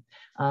name,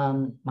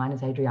 mine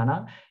is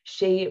Adriana.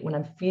 When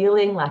I'm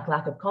feeling like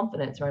lack of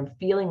confidence or I'm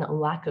feeling a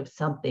lack of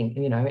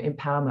something, you know,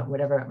 empowerment,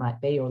 whatever it might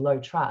be, or low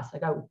trust, I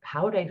go,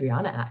 how would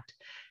Adriana act?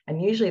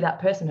 And usually that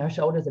person, her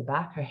shoulders are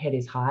back, her head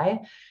is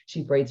high,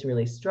 she breathes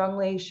really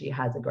strongly, she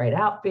has a great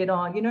outfit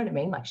on, you know what I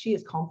mean? Like she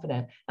is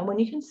confident. And when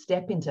you can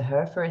step into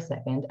her for a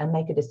second and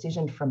make a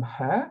decision from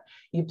her,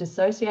 you've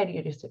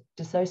dissociated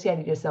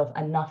yourself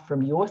enough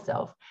from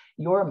yourself,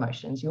 your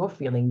emotions, your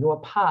feeling,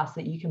 your past,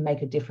 that you can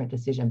make a different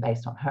decision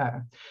based on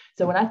her.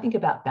 So when I think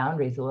about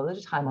boundaries, a lot of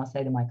the time I'll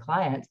say to my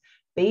clients,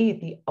 be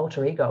the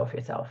alter ego of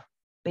yourself.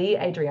 Be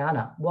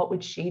Adriana. What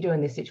would she do in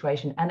this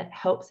situation? And it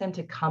helps them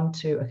to come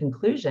to a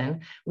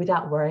conclusion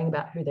without worrying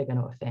about who they're going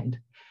to offend.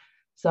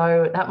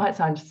 So that might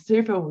sound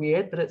super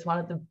weird, but it's one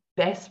of the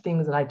best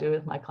things that I do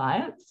with my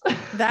clients.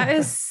 That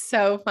is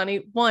so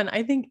funny. One,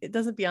 I think,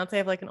 doesn't Beyonce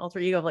have like an alter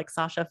ego of like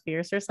Sasha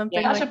Fierce or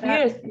something Sasha like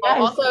that? Fierce. Well,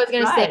 Yes, also, I was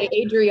going to say right.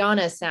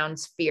 Adriana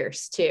sounds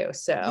fierce too.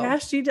 So Yeah,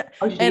 she does.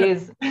 Oh, she And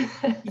is.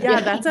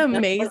 yeah, that's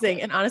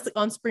amazing. And honestly,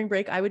 on spring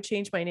break, I would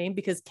change my name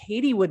because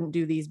Katie wouldn't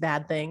do these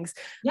bad things.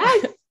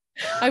 Yes.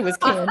 I was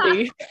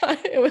Candy.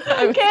 I was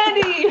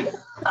Candy.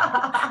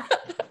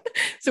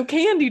 So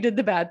Candy did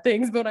the bad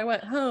things, but I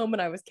went home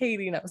and I was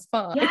Katie and I was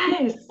fine.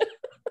 Yes.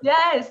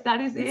 Yes,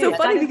 that is it. It's so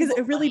funny That is because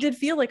it really did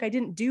feel like I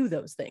didn't do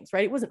those things,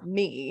 right? It wasn't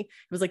me.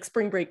 It was like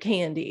spring break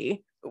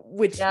Candy,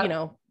 which, Yep. you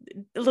know,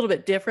 a little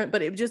bit different,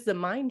 but it was just the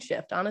mind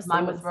shift, honestly.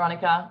 Mine was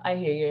Veronica. I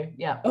hear you.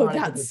 Yeah. Oh,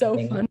 Veronica that's so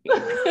funny.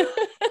 awesome.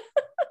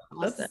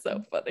 That's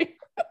so funny.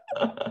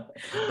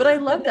 But I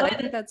love that. I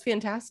think that's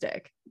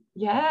fantastic.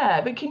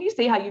 Yeah, but can you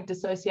see how you've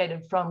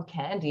dissociated from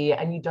Candy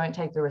and you don't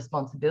take the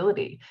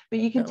responsibility, but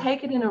you can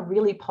take it in a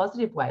really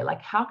positive way?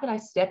 Like, how could I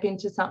step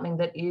into something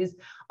that is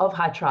of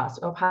high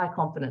trust, of high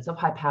confidence, of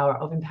high power,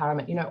 of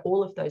empowerment, you know,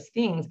 all of those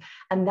things.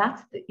 And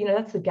that's,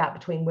 that's the gap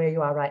between where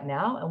you are right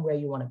now and where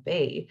you want to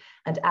be.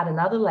 And to add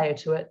another layer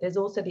to it, there's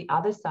also the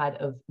other side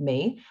of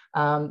me.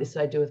 This is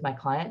what I do with my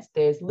clients.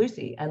 There's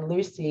Lucy, and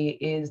Lucy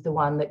is the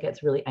one that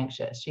gets really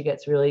anxious. She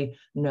gets really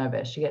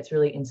nervous. She gets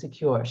really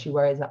insecure. She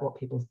worries about what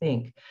people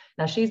think.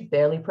 Now, she's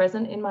barely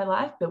present in my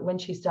life, but when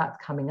she starts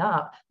coming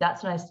up,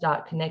 that's when I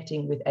start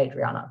connecting with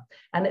Adriana.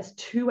 And it's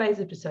two ways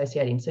of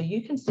dissociating. So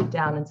you can sit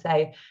down and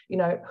say,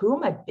 who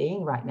am I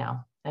being right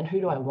now? And who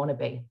do I want to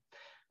be?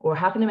 Or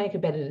how can I make a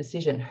better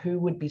decision? Who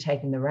would be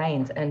taking the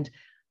reins? And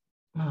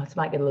this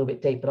might get a little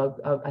bit deep, but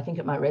I think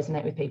it might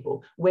resonate with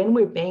people. When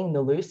we're being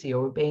the Lucy,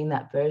 or we're being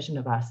that version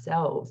of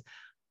ourselves,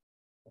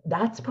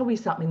 that's probably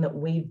something that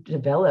we've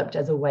developed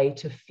as a way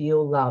to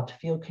feel loved,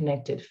 feel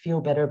connected,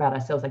 feel better about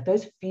ourselves. Like,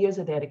 those fears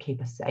are there to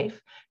keep us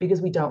safe because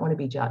we don't want to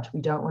be judged.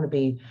 We don't want to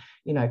be,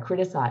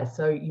 criticized.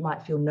 So you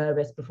might feel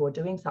nervous before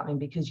doing something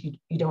because you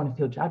don't want to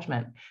feel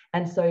judgment.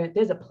 And so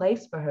there's a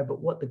place for her, but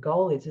what the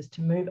goal is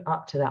to move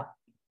up to that,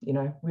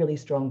 really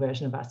strong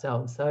version of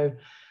ourselves. So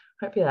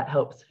hopefully that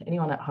helps.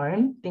 Anyone at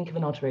home, think of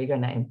an alter ego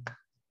name,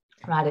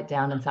 write it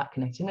down and start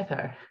connecting with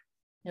her.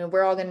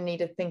 We're all going to need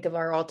to think of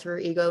our alter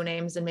ego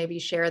names and maybe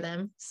share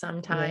them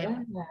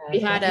sometime.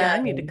 I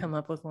need to come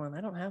up with one.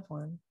 I don't have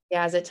one.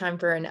 Yeah. Is it time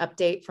for an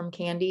update from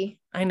Candy?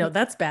 I know,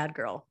 that's Bad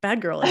Girl.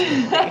 Bad Girl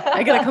is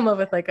I gotta come up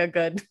with like a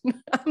good,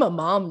 I'm a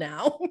mom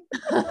now.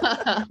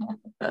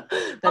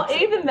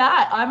 Even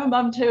that, I'm a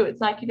mom too.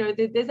 It's like,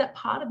 there's that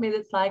part of me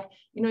that's like,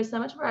 so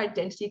much of our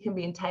identity can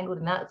be entangled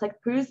in that. It's like,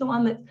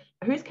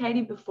 who's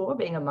Katie before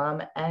being a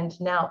mom? And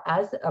now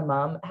as a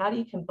mom, how do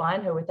you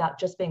combine her without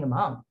just being a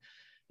mom?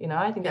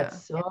 I think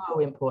that's so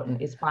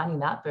important, is finding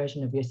that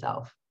version of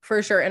yourself.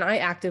 For sure. And I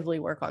actively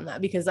work on that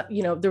because,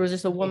 there was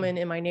just a woman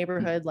in my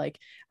neighborhood, like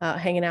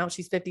hanging out.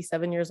 She's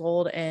 57 years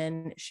old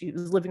and she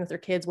was living with her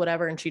kids,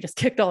 whatever. And she just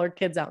kicked all her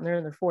kids out and they're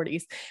in their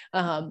 40s.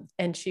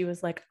 And she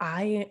was like,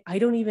 I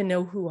don't even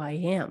know who I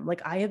am.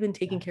 Like, I have been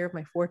taking care of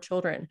my 4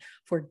 children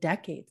for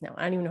decades now.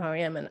 I don't even know who I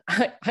am. And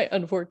I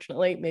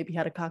unfortunately maybe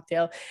had a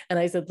cocktail. And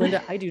I said,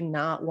 Linda, I do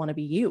not want to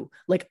be you.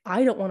 Like,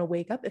 I don't want to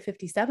wake up at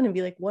 57 and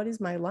be like, what is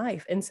my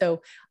life? And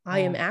so I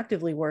am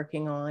actively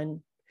working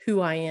on who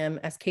I am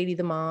as Katie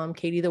the mom,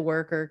 Katie the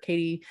worker,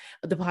 Katie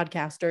the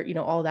podcaster,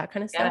 all that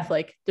kind of stuff.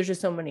 Like, there's just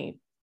so many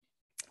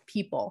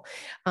people.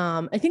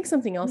 I think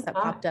something else that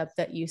popped up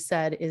that you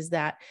said is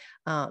that,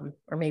 or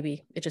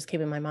maybe it just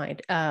came in my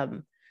mind. I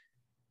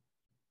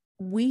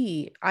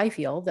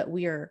feel that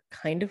we are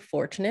kind of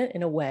fortunate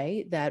in a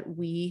way that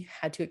we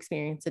had to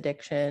experience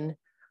addiction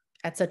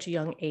at such a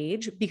young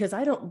age, because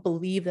I don't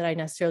believe that I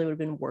necessarily would have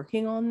been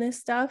working on this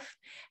stuff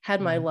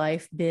had my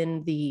life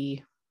been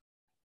the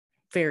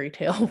fairy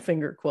tale,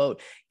 finger quote,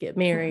 get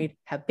married,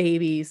 have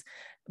babies,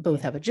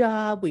 both have a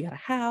job, we got a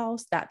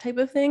house, that type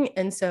of thing.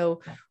 And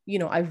so,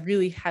 I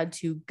really had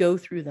to go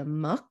through the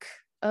muck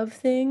of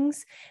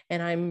things.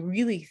 And I'm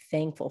really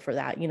thankful for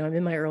that. I'm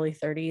in my early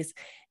 30s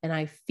and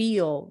I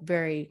feel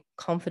very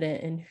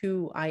confident in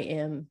who I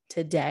am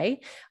today.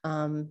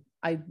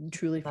 I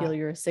truly feel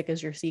you're as sick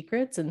as your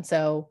secrets. And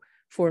so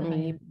for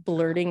me,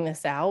 blurting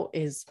this out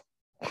is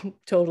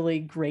totally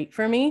great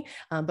for me.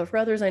 But for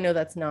others, I know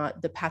that's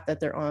not the path that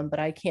they're on, but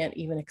I can't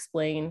even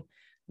explain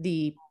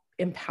the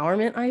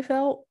empowerment I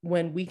felt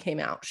when we came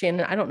out.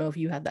 Shannon, I don't know if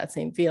you had that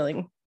same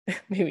feeling.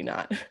 Maybe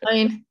not. I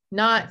mean,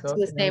 not to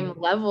the same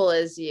level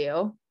as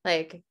you.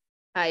 Like,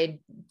 I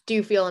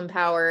do feel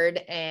empowered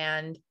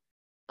and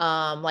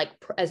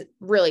as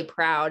really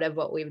proud of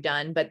what we've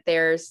done, but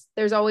there's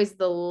always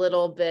the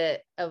little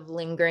bit of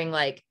lingering,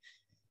 like,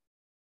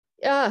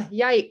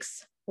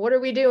 yikes, what are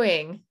we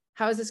doing?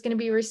 How is this going to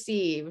be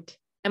received?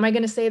 Am I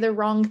going to say the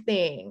wrong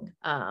thing?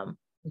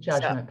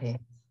 Judgment piece.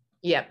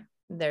 Yep.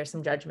 There's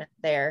some judgment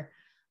there.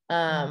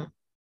 I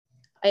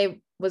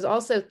was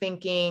also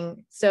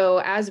thinking, so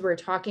as we're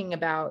talking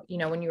about,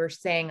 when you were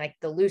saying like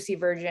the Lucy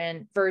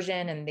version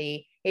and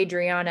the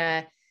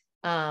Adriana,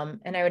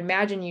 and I would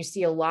imagine you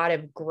see a lot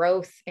of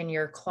growth in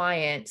your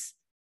clients.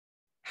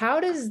 How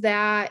does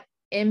that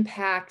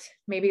impact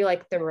maybe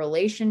like the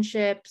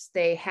relationships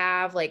they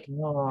have. Like,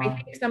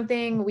 I think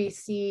something we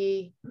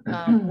see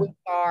with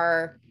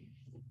our,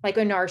 like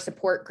in our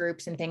support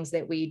groups and things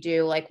that we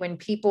do, like when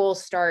people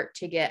start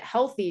to get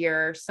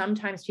healthier,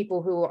 sometimes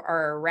people who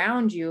are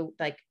around you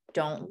like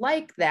don't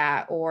like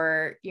that,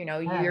 or, you know,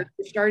 you're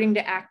starting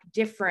to act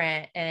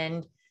different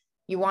and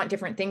you want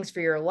different things for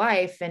your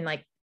life. And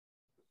like,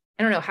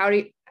 I don't know,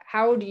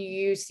 how do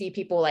you see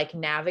people like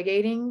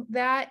navigating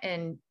that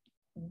and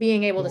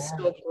being able to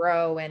still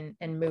grow and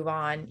move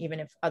on, even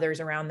if others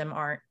around them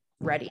aren't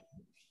ready?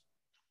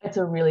 It's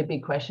a really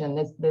big question.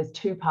 There's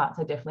two parts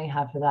I definitely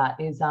have for that.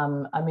 Is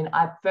I mean,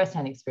 I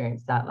firsthand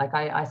experienced that. Like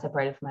I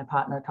separated from my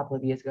partner a couple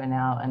of years ago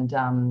now,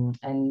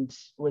 and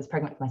was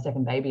pregnant with my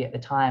second baby at the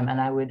time.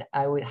 And I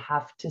would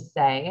have to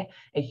say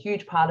a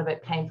huge part of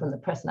it came from the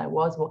person I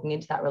was walking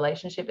into that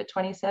relationship at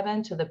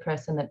 27 to the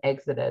person that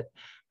exited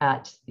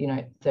at, you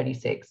know,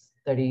 36.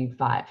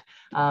 35.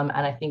 And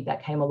I think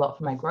that came a lot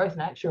from my growth.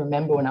 And I actually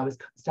remember when I was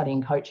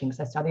studying coaching, because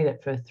I studied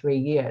it for 3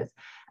 years,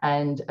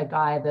 and a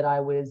guy that I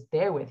was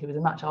there with, he was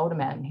a much older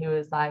man, he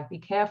was like, be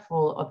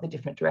careful of the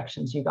different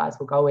directions you guys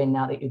will go in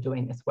now that you're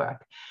doing this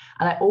work.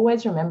 And I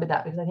always remember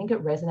that because I think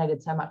it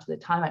resonated so much at the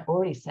time. I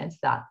already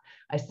sensed that.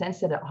 I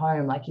sensed it at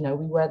home, like, you know,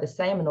 we were the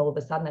same, and all of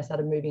a sudden I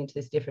started moving into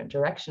this different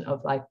direction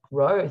of like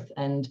growth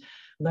and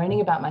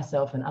learning about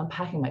myself and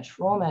unpacking my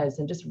traumas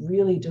and just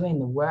really doing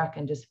the work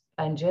and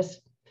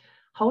just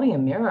holding a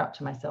mirror up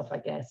to myself, I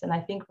guess. And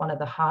I think one of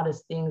the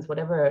hardest things,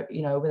 whatever,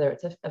 you know, whether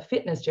it's a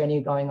fitness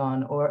journey going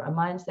on or a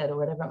mindset or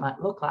whatever it might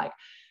look like,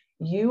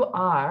 you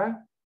are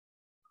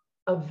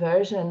a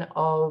version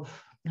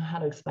of, how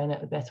to explain it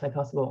the best way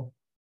possible,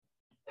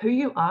 who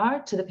you are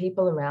to the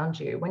people around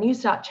you. When you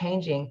start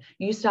changing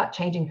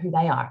who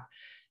they are.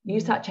 You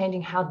start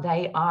changing how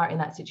they are in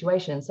that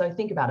situation. So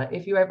think about it.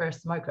 If you're ever a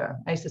smoker,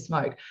 I used to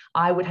smoke,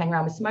 I would hang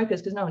around with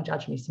smokers because no one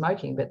judged me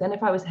smoking. But then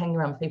if I was hanging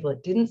around with people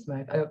that didn't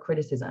smoke, I got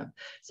criticism.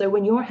 So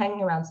when you're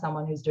hanging around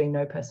someone who's doing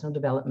no personal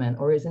development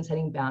or isn't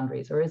setting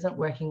boundaries or isn't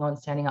working on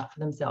standing up for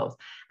themselves,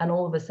 and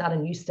all of a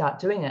sudden you start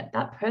doing it,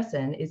 that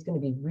person is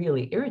going to be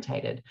really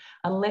irritated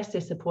unless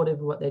they're supportive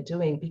of what they're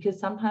doing,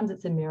 because sometimes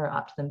it's a mirror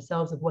up to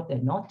themselves of what they're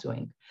not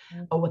doing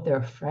or what they're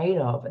afraid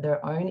of,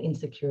 their own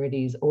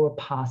insecurities or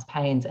past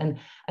pains. And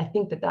I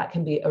think that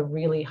can be a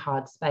really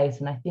hard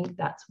space. And I think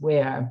that's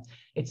where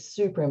it's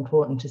super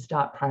important to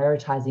start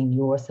prioritizing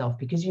yourself,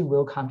 because you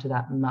will come to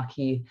that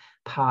mucky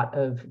part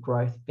of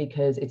growth,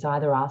 because it's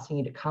either asking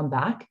you to come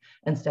back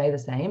and stay the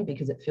same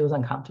because it feels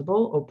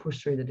uncomfortable, or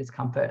push through the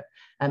discomfort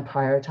and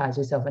prioritize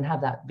yourself and have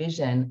that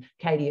vision,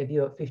 Katie, of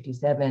you at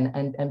 57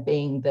 and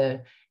being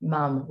the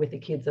mum with the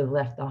kids that have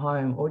left the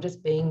home, or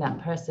just being that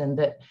person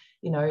that,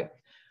 you know,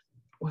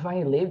 we've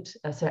only lived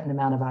a certain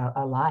amount of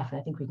our life.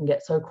 And I think we can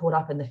get so caught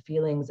up in the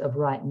feelings of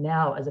right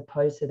now, as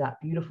opposed to that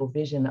beautiful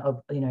vision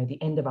of, you know,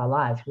 the end of our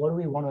lives. What do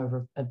we want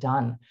to have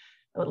done?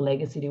 What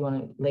legacy do you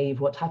want to leave?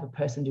 What type of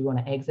person do you want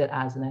to exit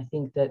as? And I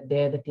think that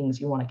they're the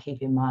things you want to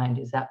keep in mind,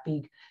 is that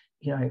big,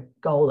 you know,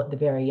 goal at the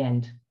very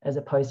end, as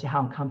opposed to how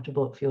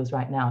uncomfortable it feels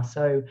right now.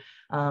 So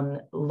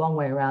long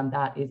way around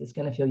that is it's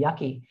going to feel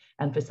yucky,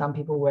 and for some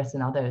people worse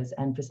than others,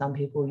 and for some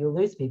people you'll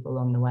lose people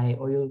along the way,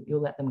 or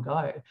you'll let them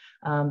go,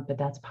 but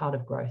that's part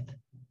of growth.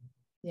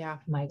 Yeah,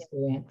 my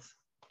experience.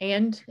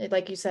 And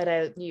like you said,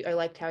 I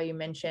liked how you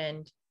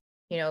mentioned,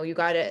 you know,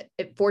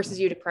 it forces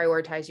you to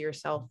prioritize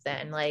yourself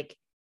then. Like,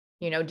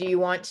 you know, do you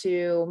want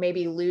to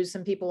maybe lose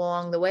some people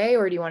along the way,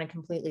 or do you want to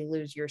completely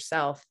lose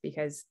yourself?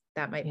 Because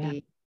that might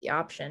be the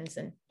options.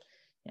 And,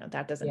 you know,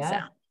 that doesn't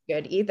sound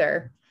good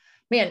either.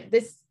 Man,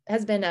 this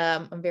has been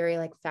a very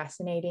like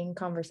fascinating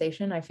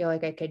conversation. I feel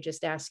like I could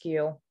just ask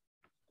you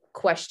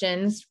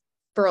questions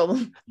for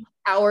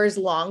hours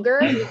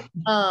longer.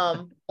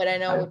 But I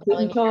know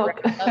we're telling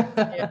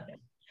you.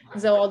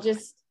 So I'll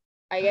just,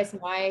 I guess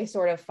my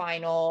sort of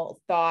final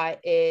thought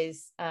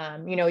is,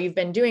 you know, you've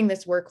been doing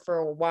this work for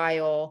a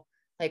while.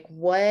 Like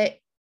what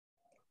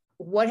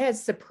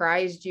has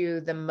surprised you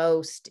the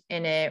most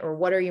in it, or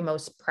what are you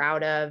most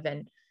proud of,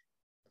 and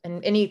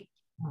any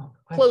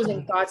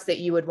closing thoughts that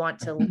you would want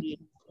to leave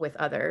with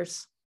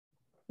others?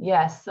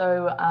 Yes.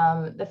 So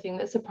the thing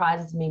that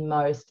surprises me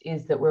most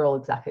is that we're all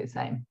exactly the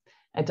same.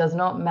 It does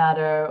not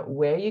matter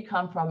where you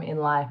come from in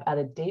life. At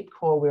a deep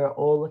core, we are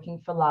all looking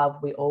for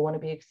love. We all want to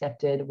be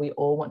accepted. We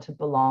all want to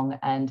belong.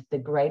 And the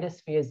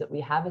greatest fears that we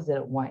have is that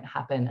it won't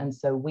happen. And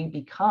so we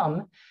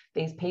become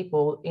these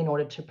people in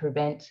order to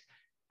prevent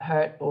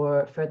hurt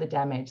or further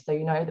damage. So,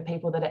 you know, the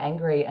people that are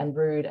angry and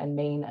rude and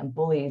mean and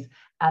bullies,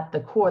 at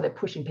the core, they're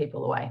pushing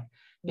people away,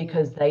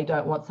 because they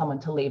don't want someone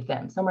to leave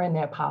them. Somewhere in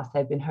their past,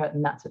 they've been hurt,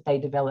 and that's what they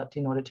developed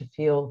in order to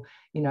feel,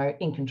 you know,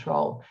 in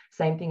control.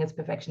 Same thing as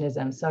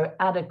perfectionism. So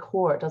at a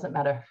core, it doesn't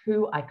matter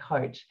who I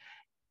coach,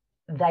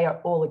 they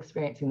are all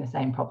experiencing the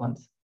same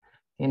problems.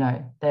 You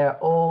know, they're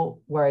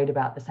all worried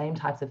about the same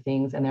types of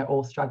things, and they're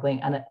all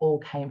struggling, and it all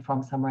came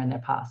from somewhere in their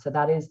past. So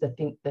that is the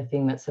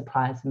thing that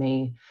surprised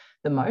me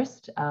the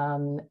most.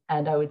 And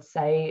I would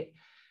say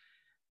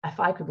if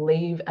I could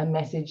leave a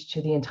message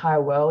to the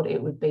entire world,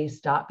 it would be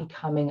start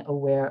becoming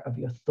aware of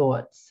your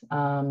thoughts.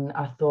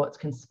 Our thoughts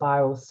can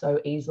spiral so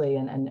easily,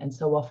 and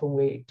so often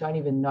we don't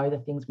even know the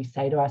things we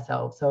say to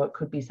ourselves. So it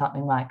could be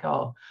something like,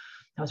 oh,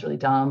 that was really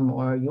dumb,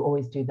 or you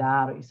always do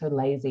that, or you're so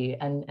lazy.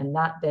 And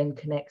that then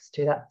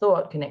that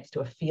thought connects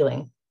to a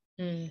feeling.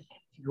 You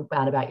feel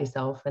bad about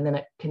yourself, and then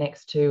it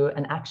connects to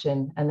an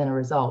action and then a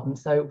result. And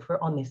so if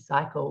we're on this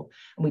cycle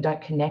and we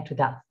don't connect with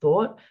that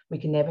thought, we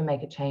can never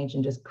make a change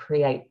and just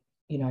create,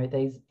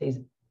 these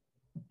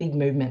big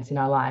movements in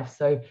our life.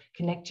 So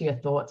connect to your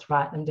thoughts,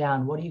 write them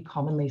down. What are you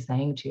commonly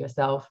saying to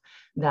yourself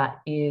that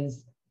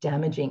is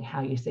damaging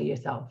how you see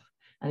yourself?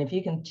 And if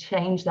you can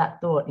change that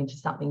thought into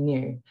something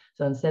new,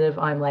 so instead of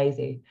I'm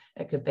lazy,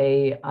 it could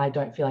be I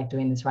don't feel like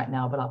doing this right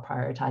now, but I'll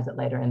prioritize it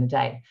later in the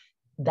day.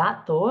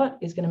 That thought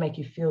is going to make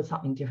you feel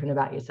something different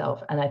about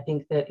yourself. And I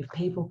think that if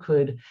people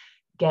could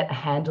get a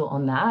handle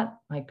on that,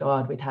 my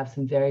God, we'd have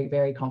some very,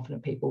 very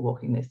confident people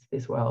walking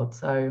this world.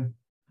 So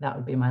that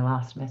would be my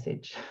last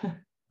message.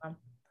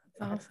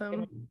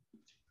 Awesome.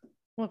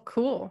 Well,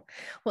 cool.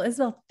 Well,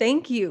 Isabel,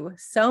 thank you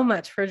so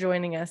much for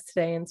joining us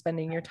today and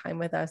spending your time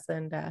with us.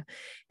 And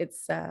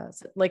it's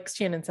like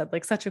Shannon said,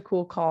 like such a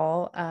cool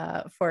call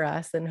for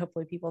us, and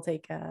hopefully people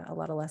take a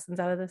lot of lessons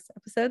out of this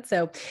episode.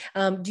 So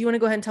do you want to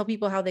go ahead and tell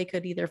people how they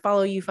could either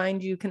follow you,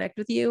 find you, connect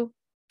with you?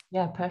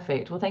 Yeah,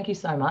 perfect. Well, thank you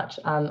so much.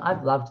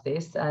 I've loved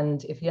this.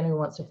 And if anyone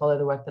wants to follow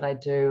the work that I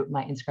do,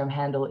 my Instagram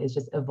handle is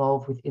just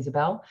Evolve with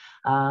Isabel.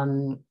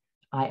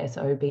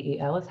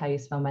 ISOBEL is how you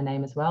spell my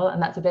name as well.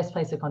 And that's the best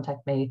place to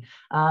contact me.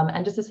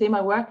 And just to see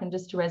my work and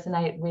just to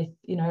resonate with,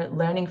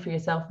 learning for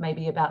yourself,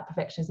 maybe about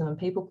perfectionism and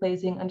people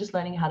pleasing, and just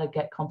learning how to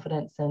get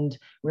confidence and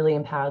really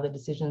empower the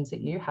decisions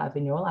that you have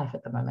in your life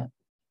at the moment.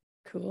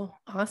 Cool.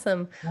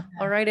 Awesome. Yeah.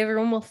 All right,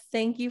 everyone. Well,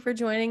 thank you for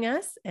joining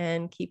us,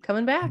 and keep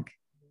coming back.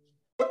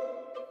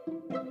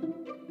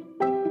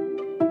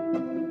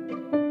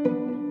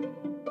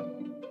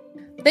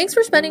 Thanks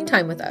for spending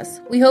time with us.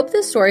 We hope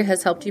this story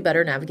has helped you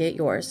better navigate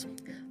yours.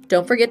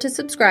 Don't forget to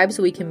subscribe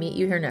so we can meet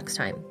you here next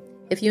time.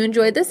 If you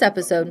enjoyed this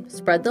episode,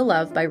 spread the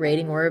love by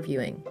rating or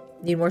reviewing.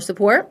 Need more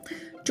support?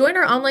 Join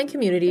our online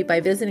community by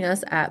visiting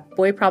us at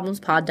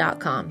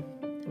boyproblemspod.com.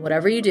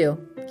 Whatever you do,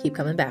 keep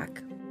coming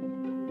back.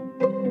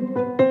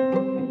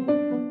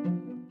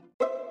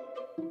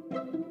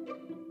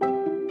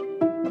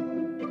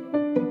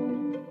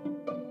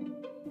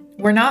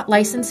 We're not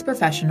licensed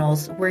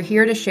professionals. We're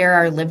here to share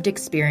our lived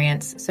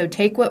experience, so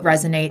take what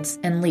resonates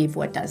and leave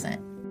what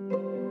doesn't.